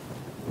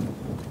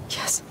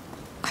 Yes,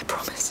 I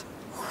promise.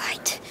 All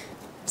right.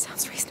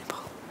 Sounds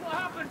reasonable. What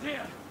happened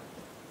here?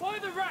 Why are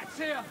the rats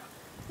here?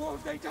 What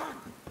have they done?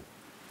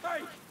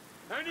 Hey,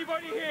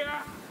 anybody here?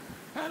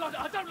 Hell,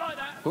 I don't like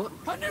that. What?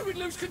 I knew we'd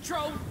lose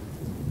control.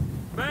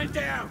 Man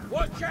down.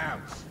 Watch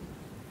out.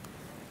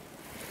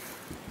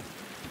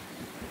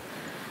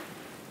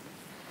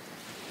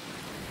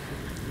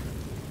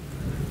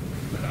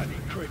 Bloody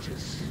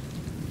critters.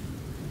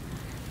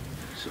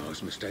 So I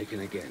was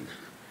mistaken again.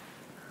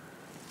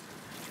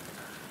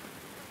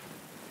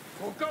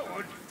 Well, go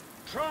on.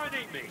 Try and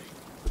eat me.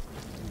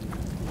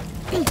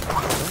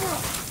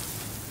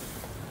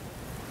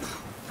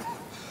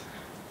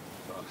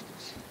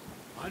 Bastards.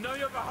 I know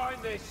you're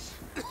behind this.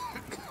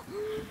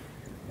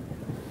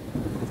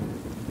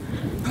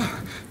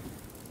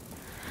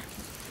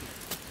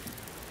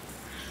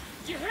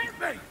 You hit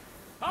me!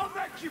 I'll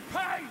make you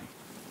pay!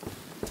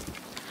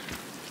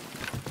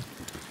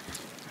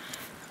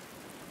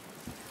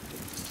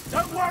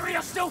 Don't worry,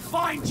 I'll still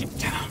find you!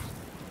 Damn.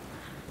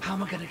 How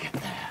am I gonna get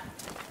there?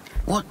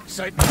 What?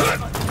 Say...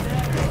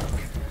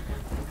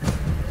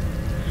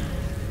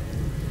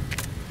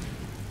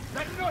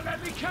 Not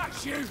let me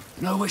catch you!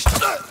 No wish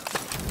to...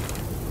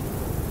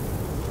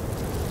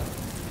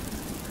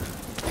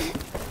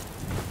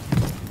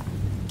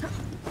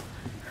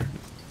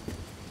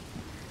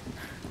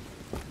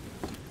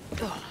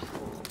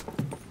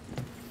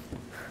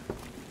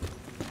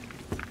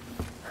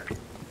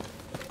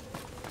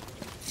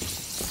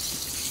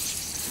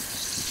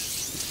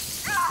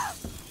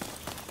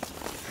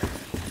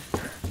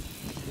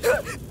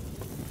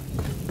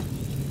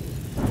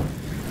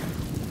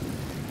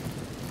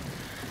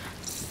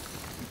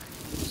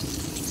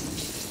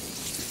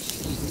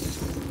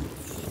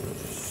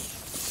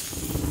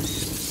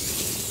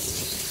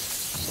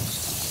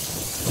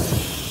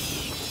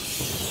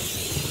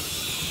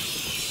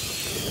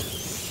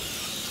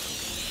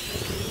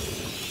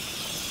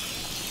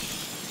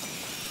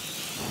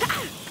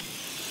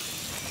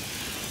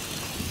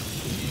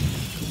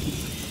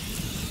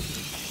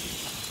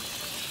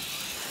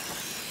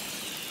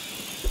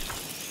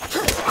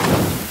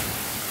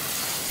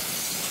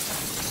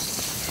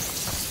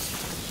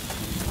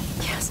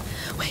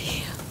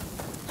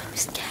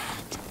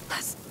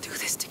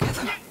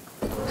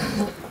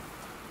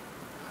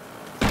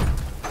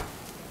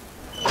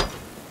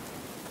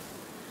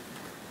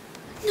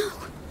 No,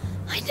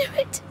 I knew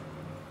it.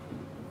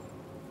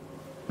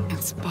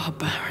 It's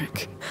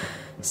barbaric.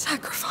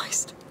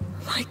 Sacrificed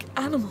like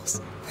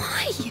animals.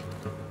 Why?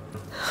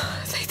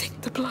 They think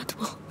the blood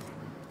will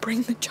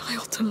bring the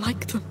child to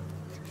like them.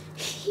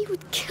 He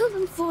would kill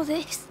them for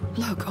this.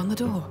 Look, on the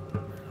door.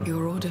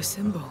 Your order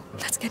symbol.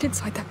 Let's get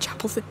inside that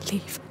chapel, then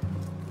leave.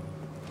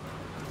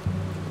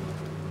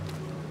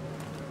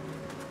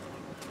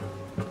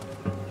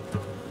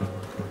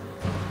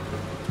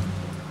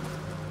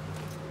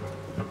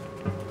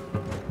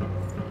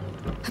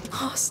 At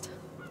last.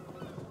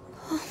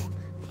 Oh,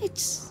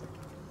 it's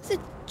the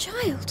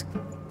child.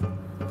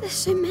 There's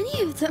so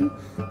many of them.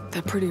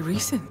 They're pretty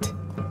recent.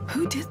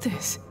 Who did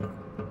this?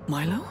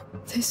 Milo?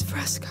 This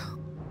fresco.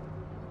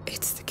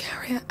 It's the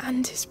carrier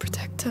and his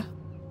protector.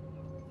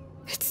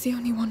 It's the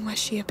only one where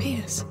she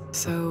appears.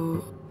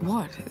 So,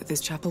 what?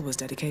 This chapel was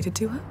dedicated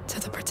to her? To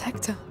the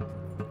protector.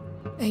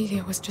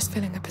 Aelia was just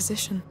filling a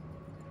position.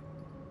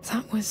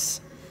 That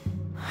was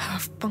her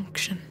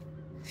function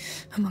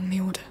among the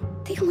Order.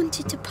 They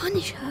wanted to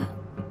punish her.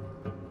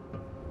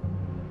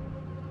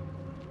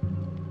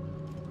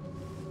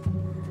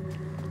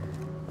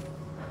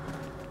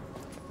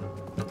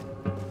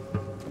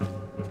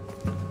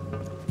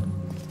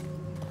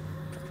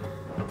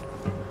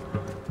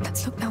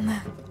 Let's look down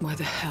there. Where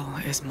the hell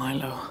is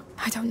Milo?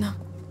 I don't know.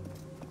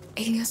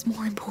 Aelia's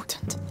more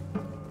important.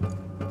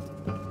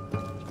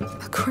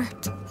 A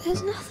crypt.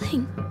 There's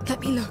nothing.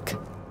 Let me look.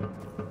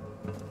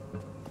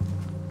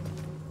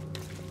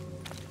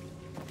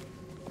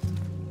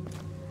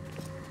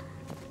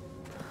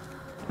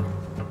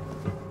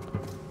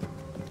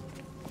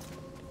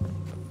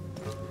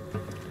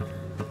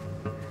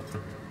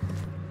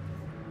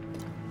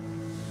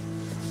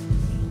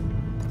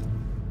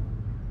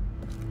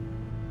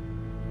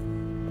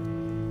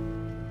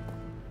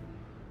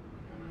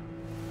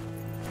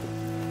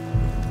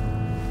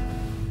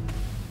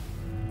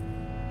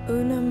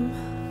 Unum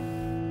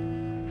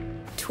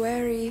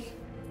tueri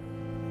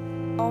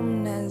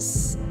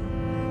omnes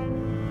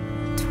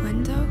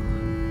tuendo?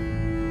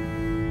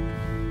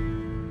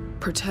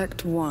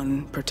 Protect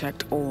one,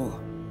 protect all.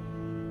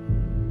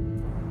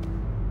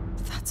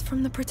 That's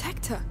from the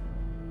Protector.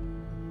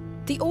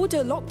 The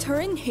Order locked her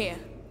in here.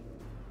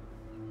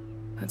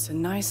 That's a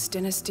nice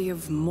dynasty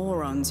of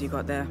morons you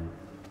got there.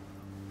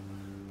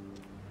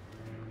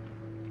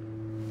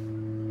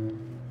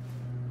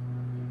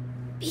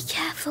 Be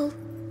careful.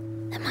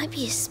 There might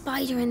be a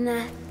spider in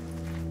there.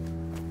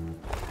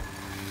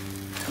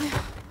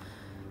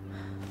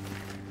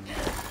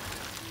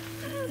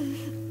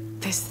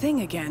 This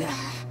thing again.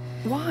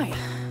 Why?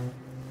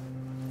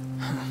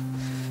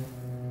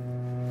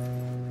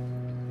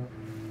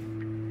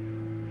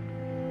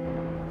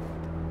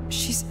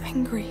 She's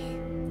angry.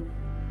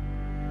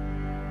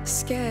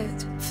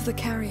 Scared for the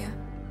carrier.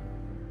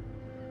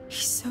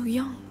 He's so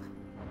young.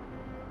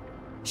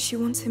 She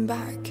wants him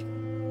back.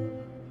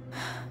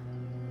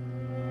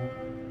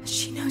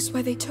 She knows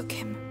where they took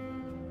him.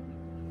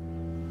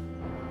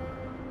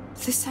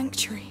 The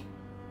sanctuary.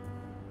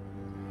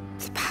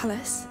 The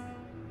palace.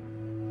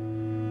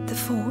 The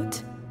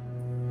fort.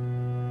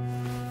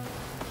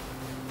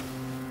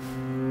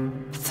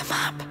 The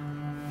map.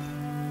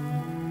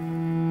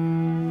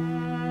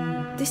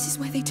 This is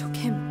where they took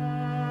him.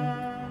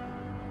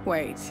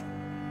 Wait.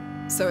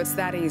 So it's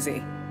that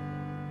easy?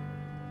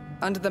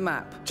 Under the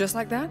map, just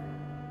like that?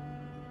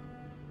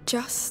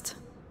 Just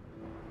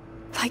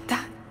like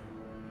that.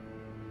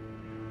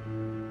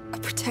 A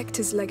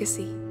protector's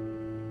legacy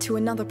to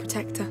another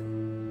protector.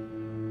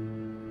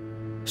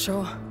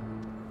 Sure.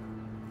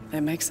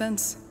 It makes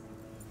sense.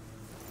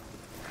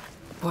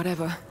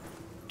 Whatever.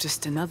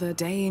 Just another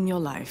day in your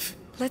life.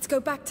 Let's go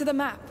back to the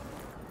map.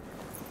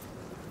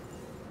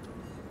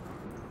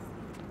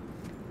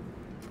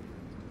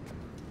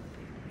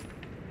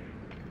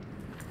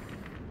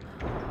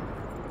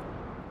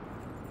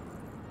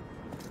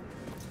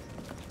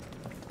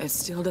 It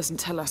still doesn't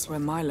tell us where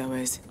Milo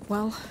is.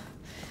 Well,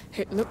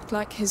 it looked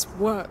like his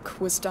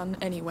work was done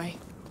anyway.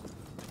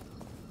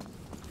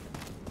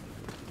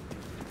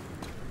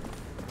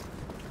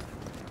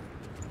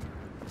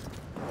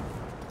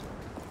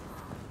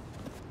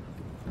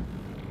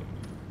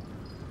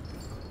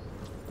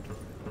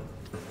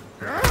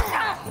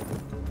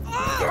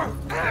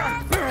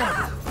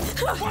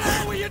 What the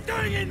hell were you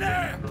doing in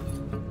there?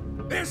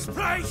 This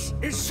place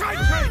is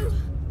sacred!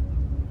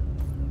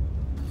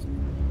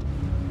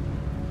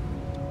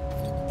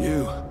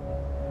 You.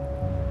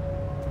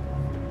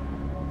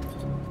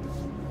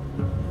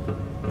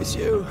 It's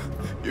you.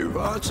 You've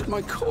answered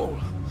my call.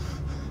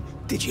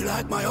 Did you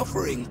like my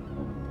offering?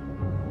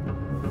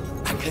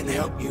 I can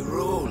help you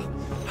rule.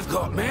 I've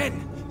got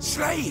men,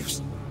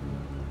 slaves.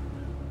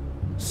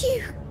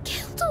 You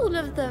killed all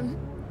of them.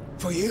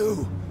 For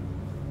you.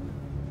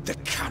 The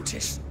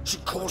Countess, she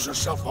calls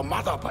herself a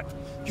mother, but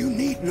you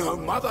need no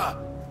mother.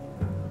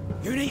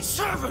 You need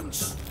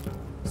servants.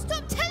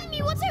 Stop telling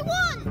me what I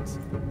want!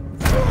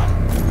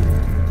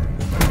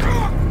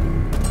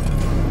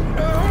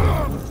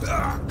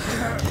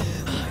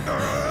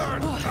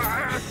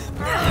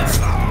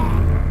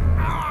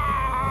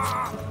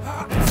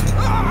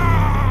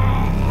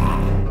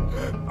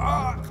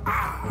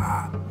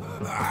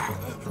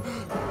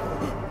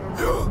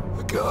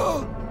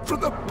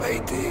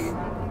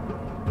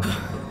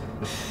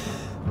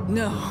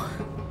 No.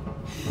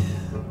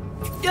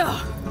 Yeah.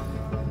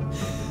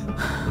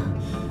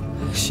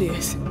 She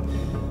is.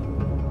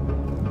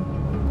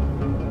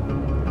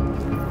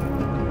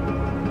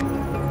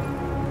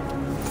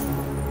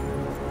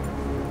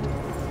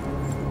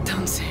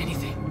 Don't say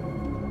anything.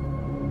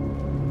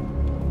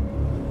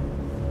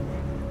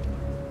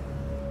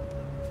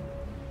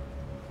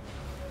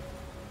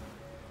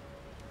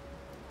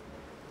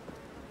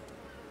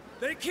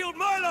 They killed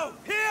Milo!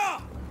 Here!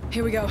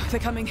 Here we go. They're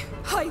coming.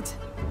 Hide!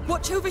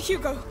 Watch over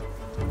Hugo!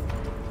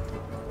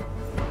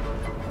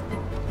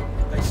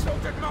 They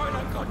slaughtered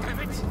Milo,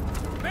 goddammit!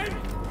 Men,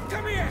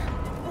 come here!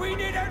 We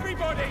need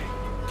everybody!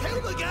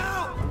 Kill the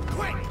girl!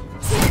 Quick!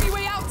 See any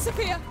way out,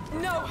 Sophia?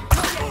 No!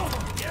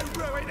 You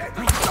ruined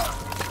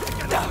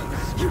everything! No!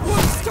 You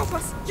won't stop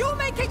us! You're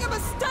making a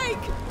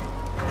mistake!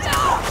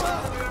 No!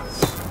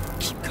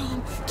 Keep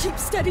calm. Keep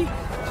steady.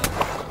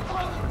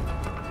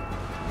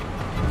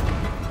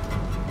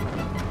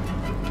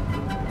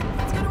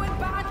 It's gonna end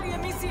badly,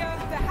 Amicia.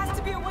 There has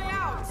to be a way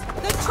out.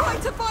 Then try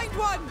to find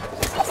one!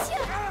 Amicia,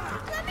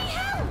 let me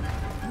help!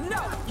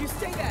 No, you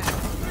stay there.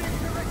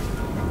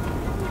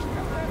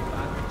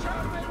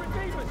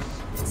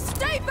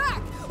 Stay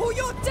back, or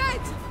you're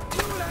dead!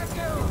 Kill that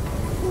girl!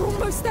 We're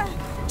almost there.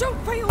 Don't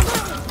fail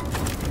now!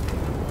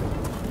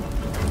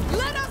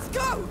 Let us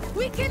go!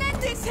 We can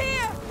end this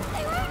here!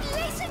 They won't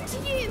listen to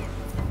you!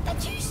 They're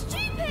too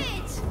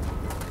stupid!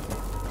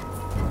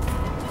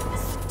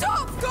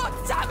 Stop,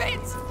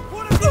 goddammit!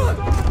 What have you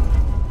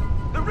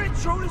done? The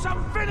ritual is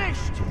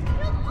unfinished!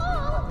 You'll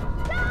all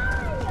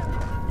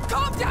die!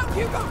 Calm down,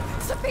 Hugo!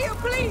 Sophia,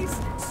 please!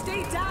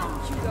 Stay down,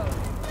 Hugo.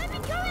 Let me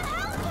go and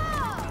help her!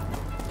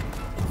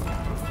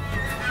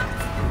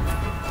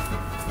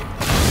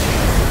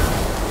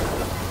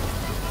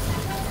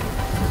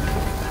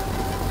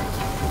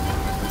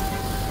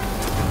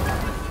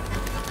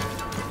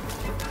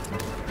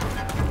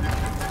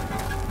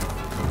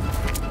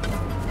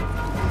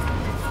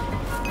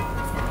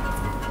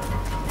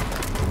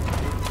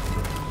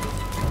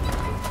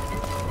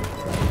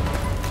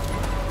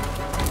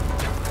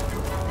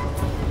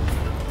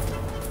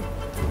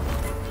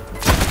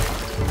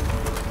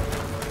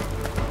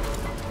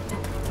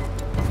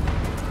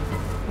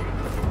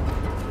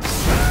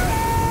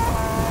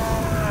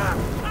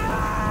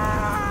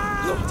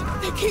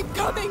 Keep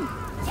coming!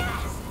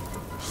 Yes!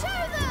 Show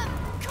them!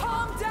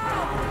 Calm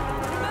down.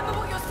 Remember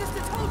what your sister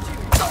told you.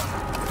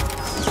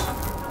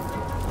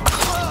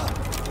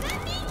 Let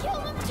me kill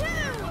them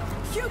too!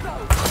 Hugo,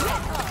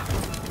 let her.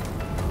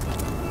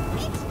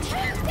 It's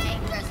too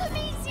dangerous,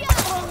 Amicia!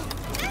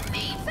 Let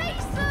me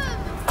face them!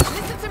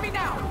 Listen to me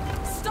now.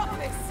 Stop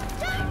this.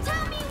 Don't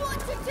tell me what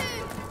to do!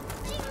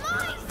 She's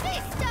my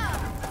sister!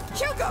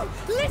 Hugo,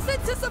 listen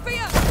to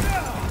Sophia!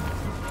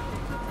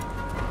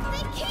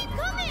 They keep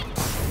coming!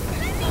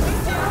 Let me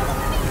stop them,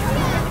 Amicia!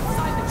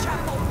 Inside the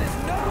chapel, there's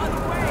no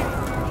other way.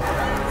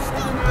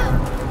 Stop them!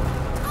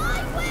 I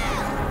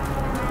will!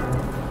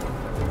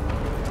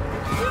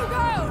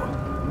 Hugo!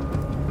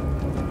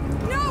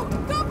 No!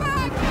 Go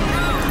back!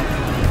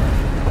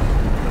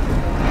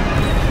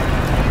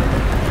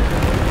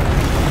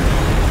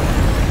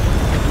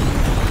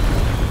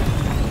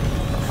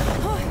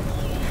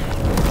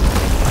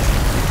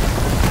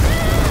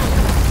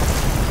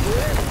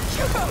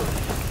 Hugo!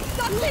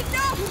 That's it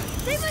now!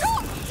 They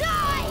Stop! must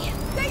die!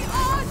 They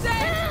are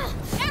dead!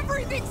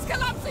 Everything's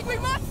collapsing! We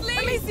must leave!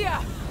 Amicia,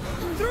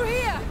 through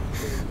here.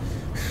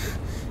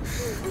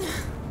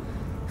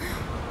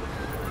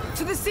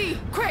 To the sea,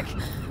 quick!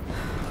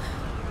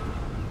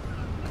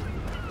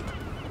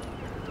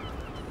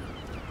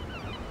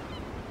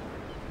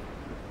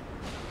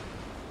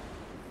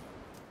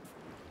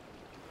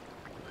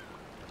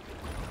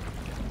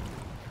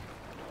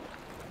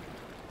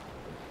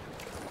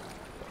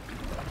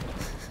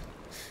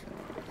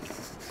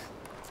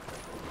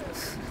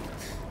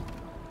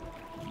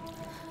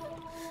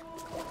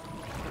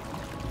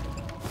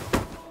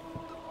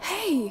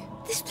 Hey!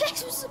 This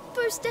place was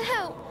supposed to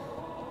help.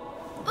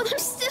 But I'm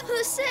still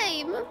the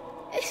same.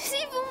 It's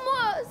even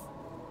worse.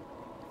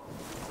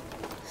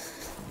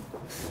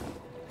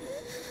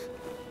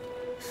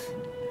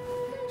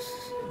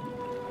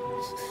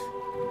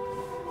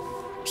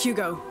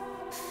 Hugo,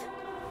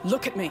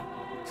 look at me.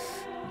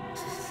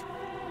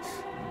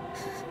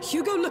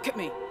 Hugo, look at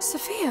me.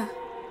 Sophia!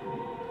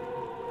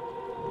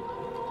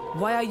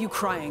 Why are you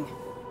crying?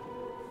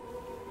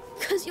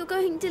 Because you're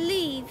going to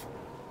leave.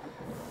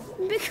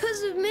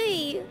 Because of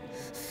me.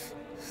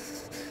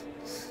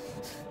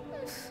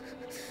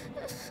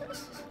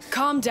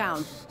 Calm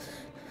down.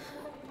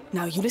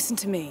 Now you listen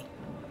to me.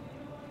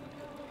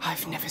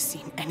 I've never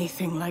seen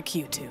anything like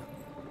you two.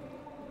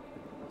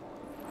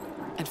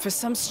 And for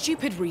some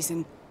stupid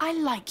reason, I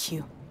like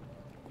you.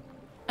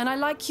 And I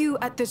like you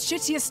at the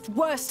shittiest,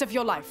 worst of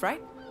your life,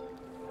 right?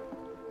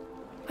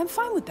 I'm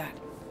fine with that.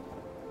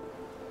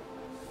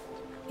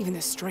 Even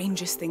the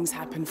strangest things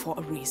happen for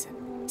a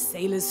reason.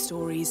 Sailors'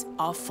 stories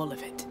are full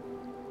of it.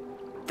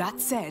 That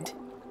said,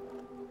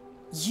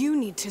 you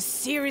need to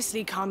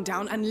seriously calm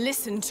down and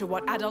listen to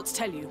what adults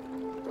tell you.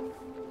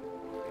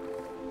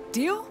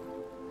 Deal?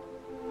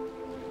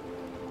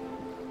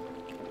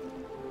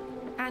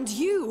 And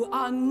you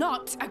are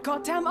not a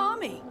goddamn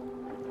army.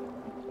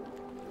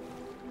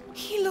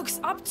 He looks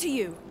up to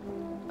you.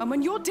 And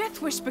when your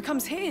death wish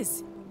becomes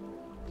his,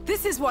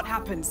 this is what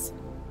happens.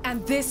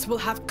 And this will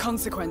have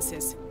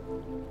consequences.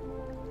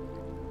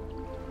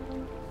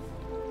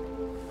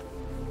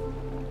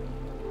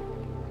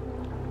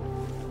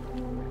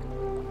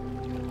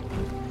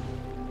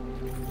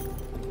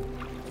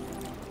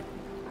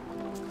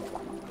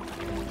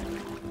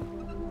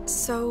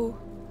 So...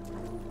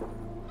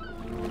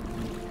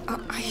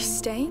 Are you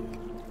staying?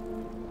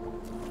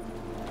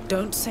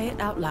 Don't say it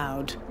out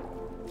loud.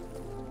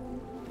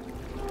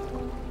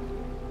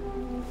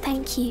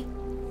 Thank you.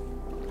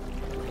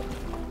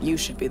 You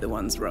should be the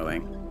ones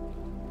rowing.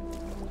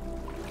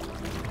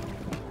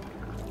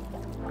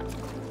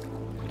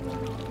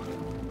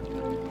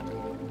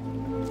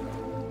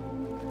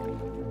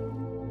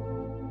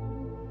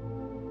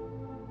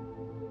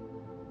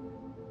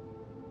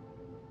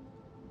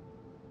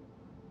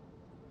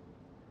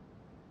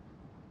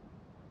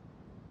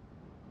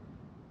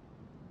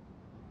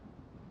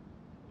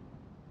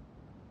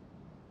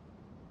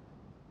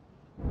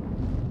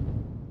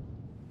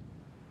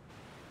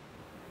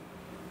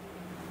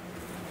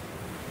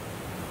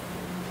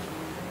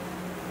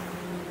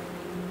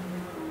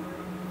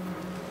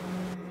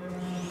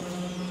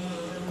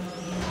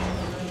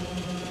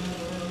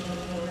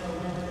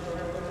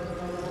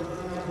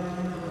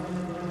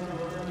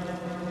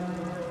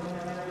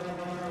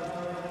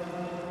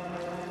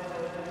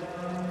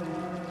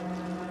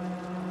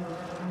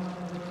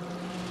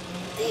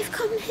 They've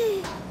come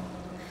here.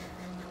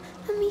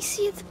 Let me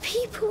see the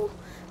people.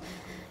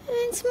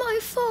 It's my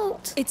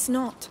fault. It's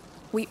not.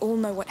 We all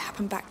know what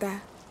happened back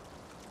there.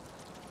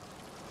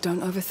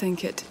 Don't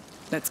overthink it.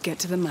 Let's get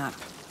to the map.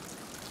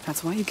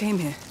 That's why you came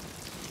here.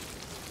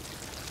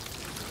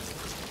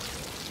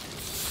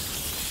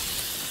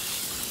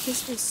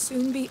 This will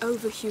soon be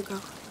over,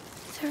 Hugo.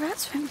 The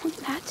rats won't want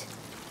that.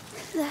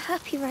 They're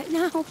happy right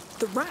now.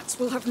 The rats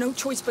will have no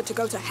choice but to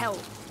go to hell.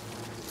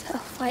 They'll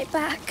fight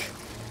back.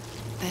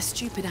 They're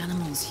stupid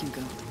animals,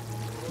 Hugo.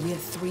 We're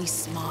 3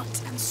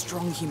 smart and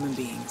strong human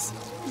beings.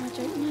 I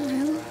don't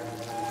know.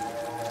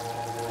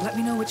 Let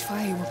me know which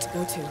fire you want to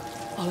go to.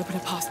 I'll open a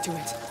path to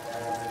it.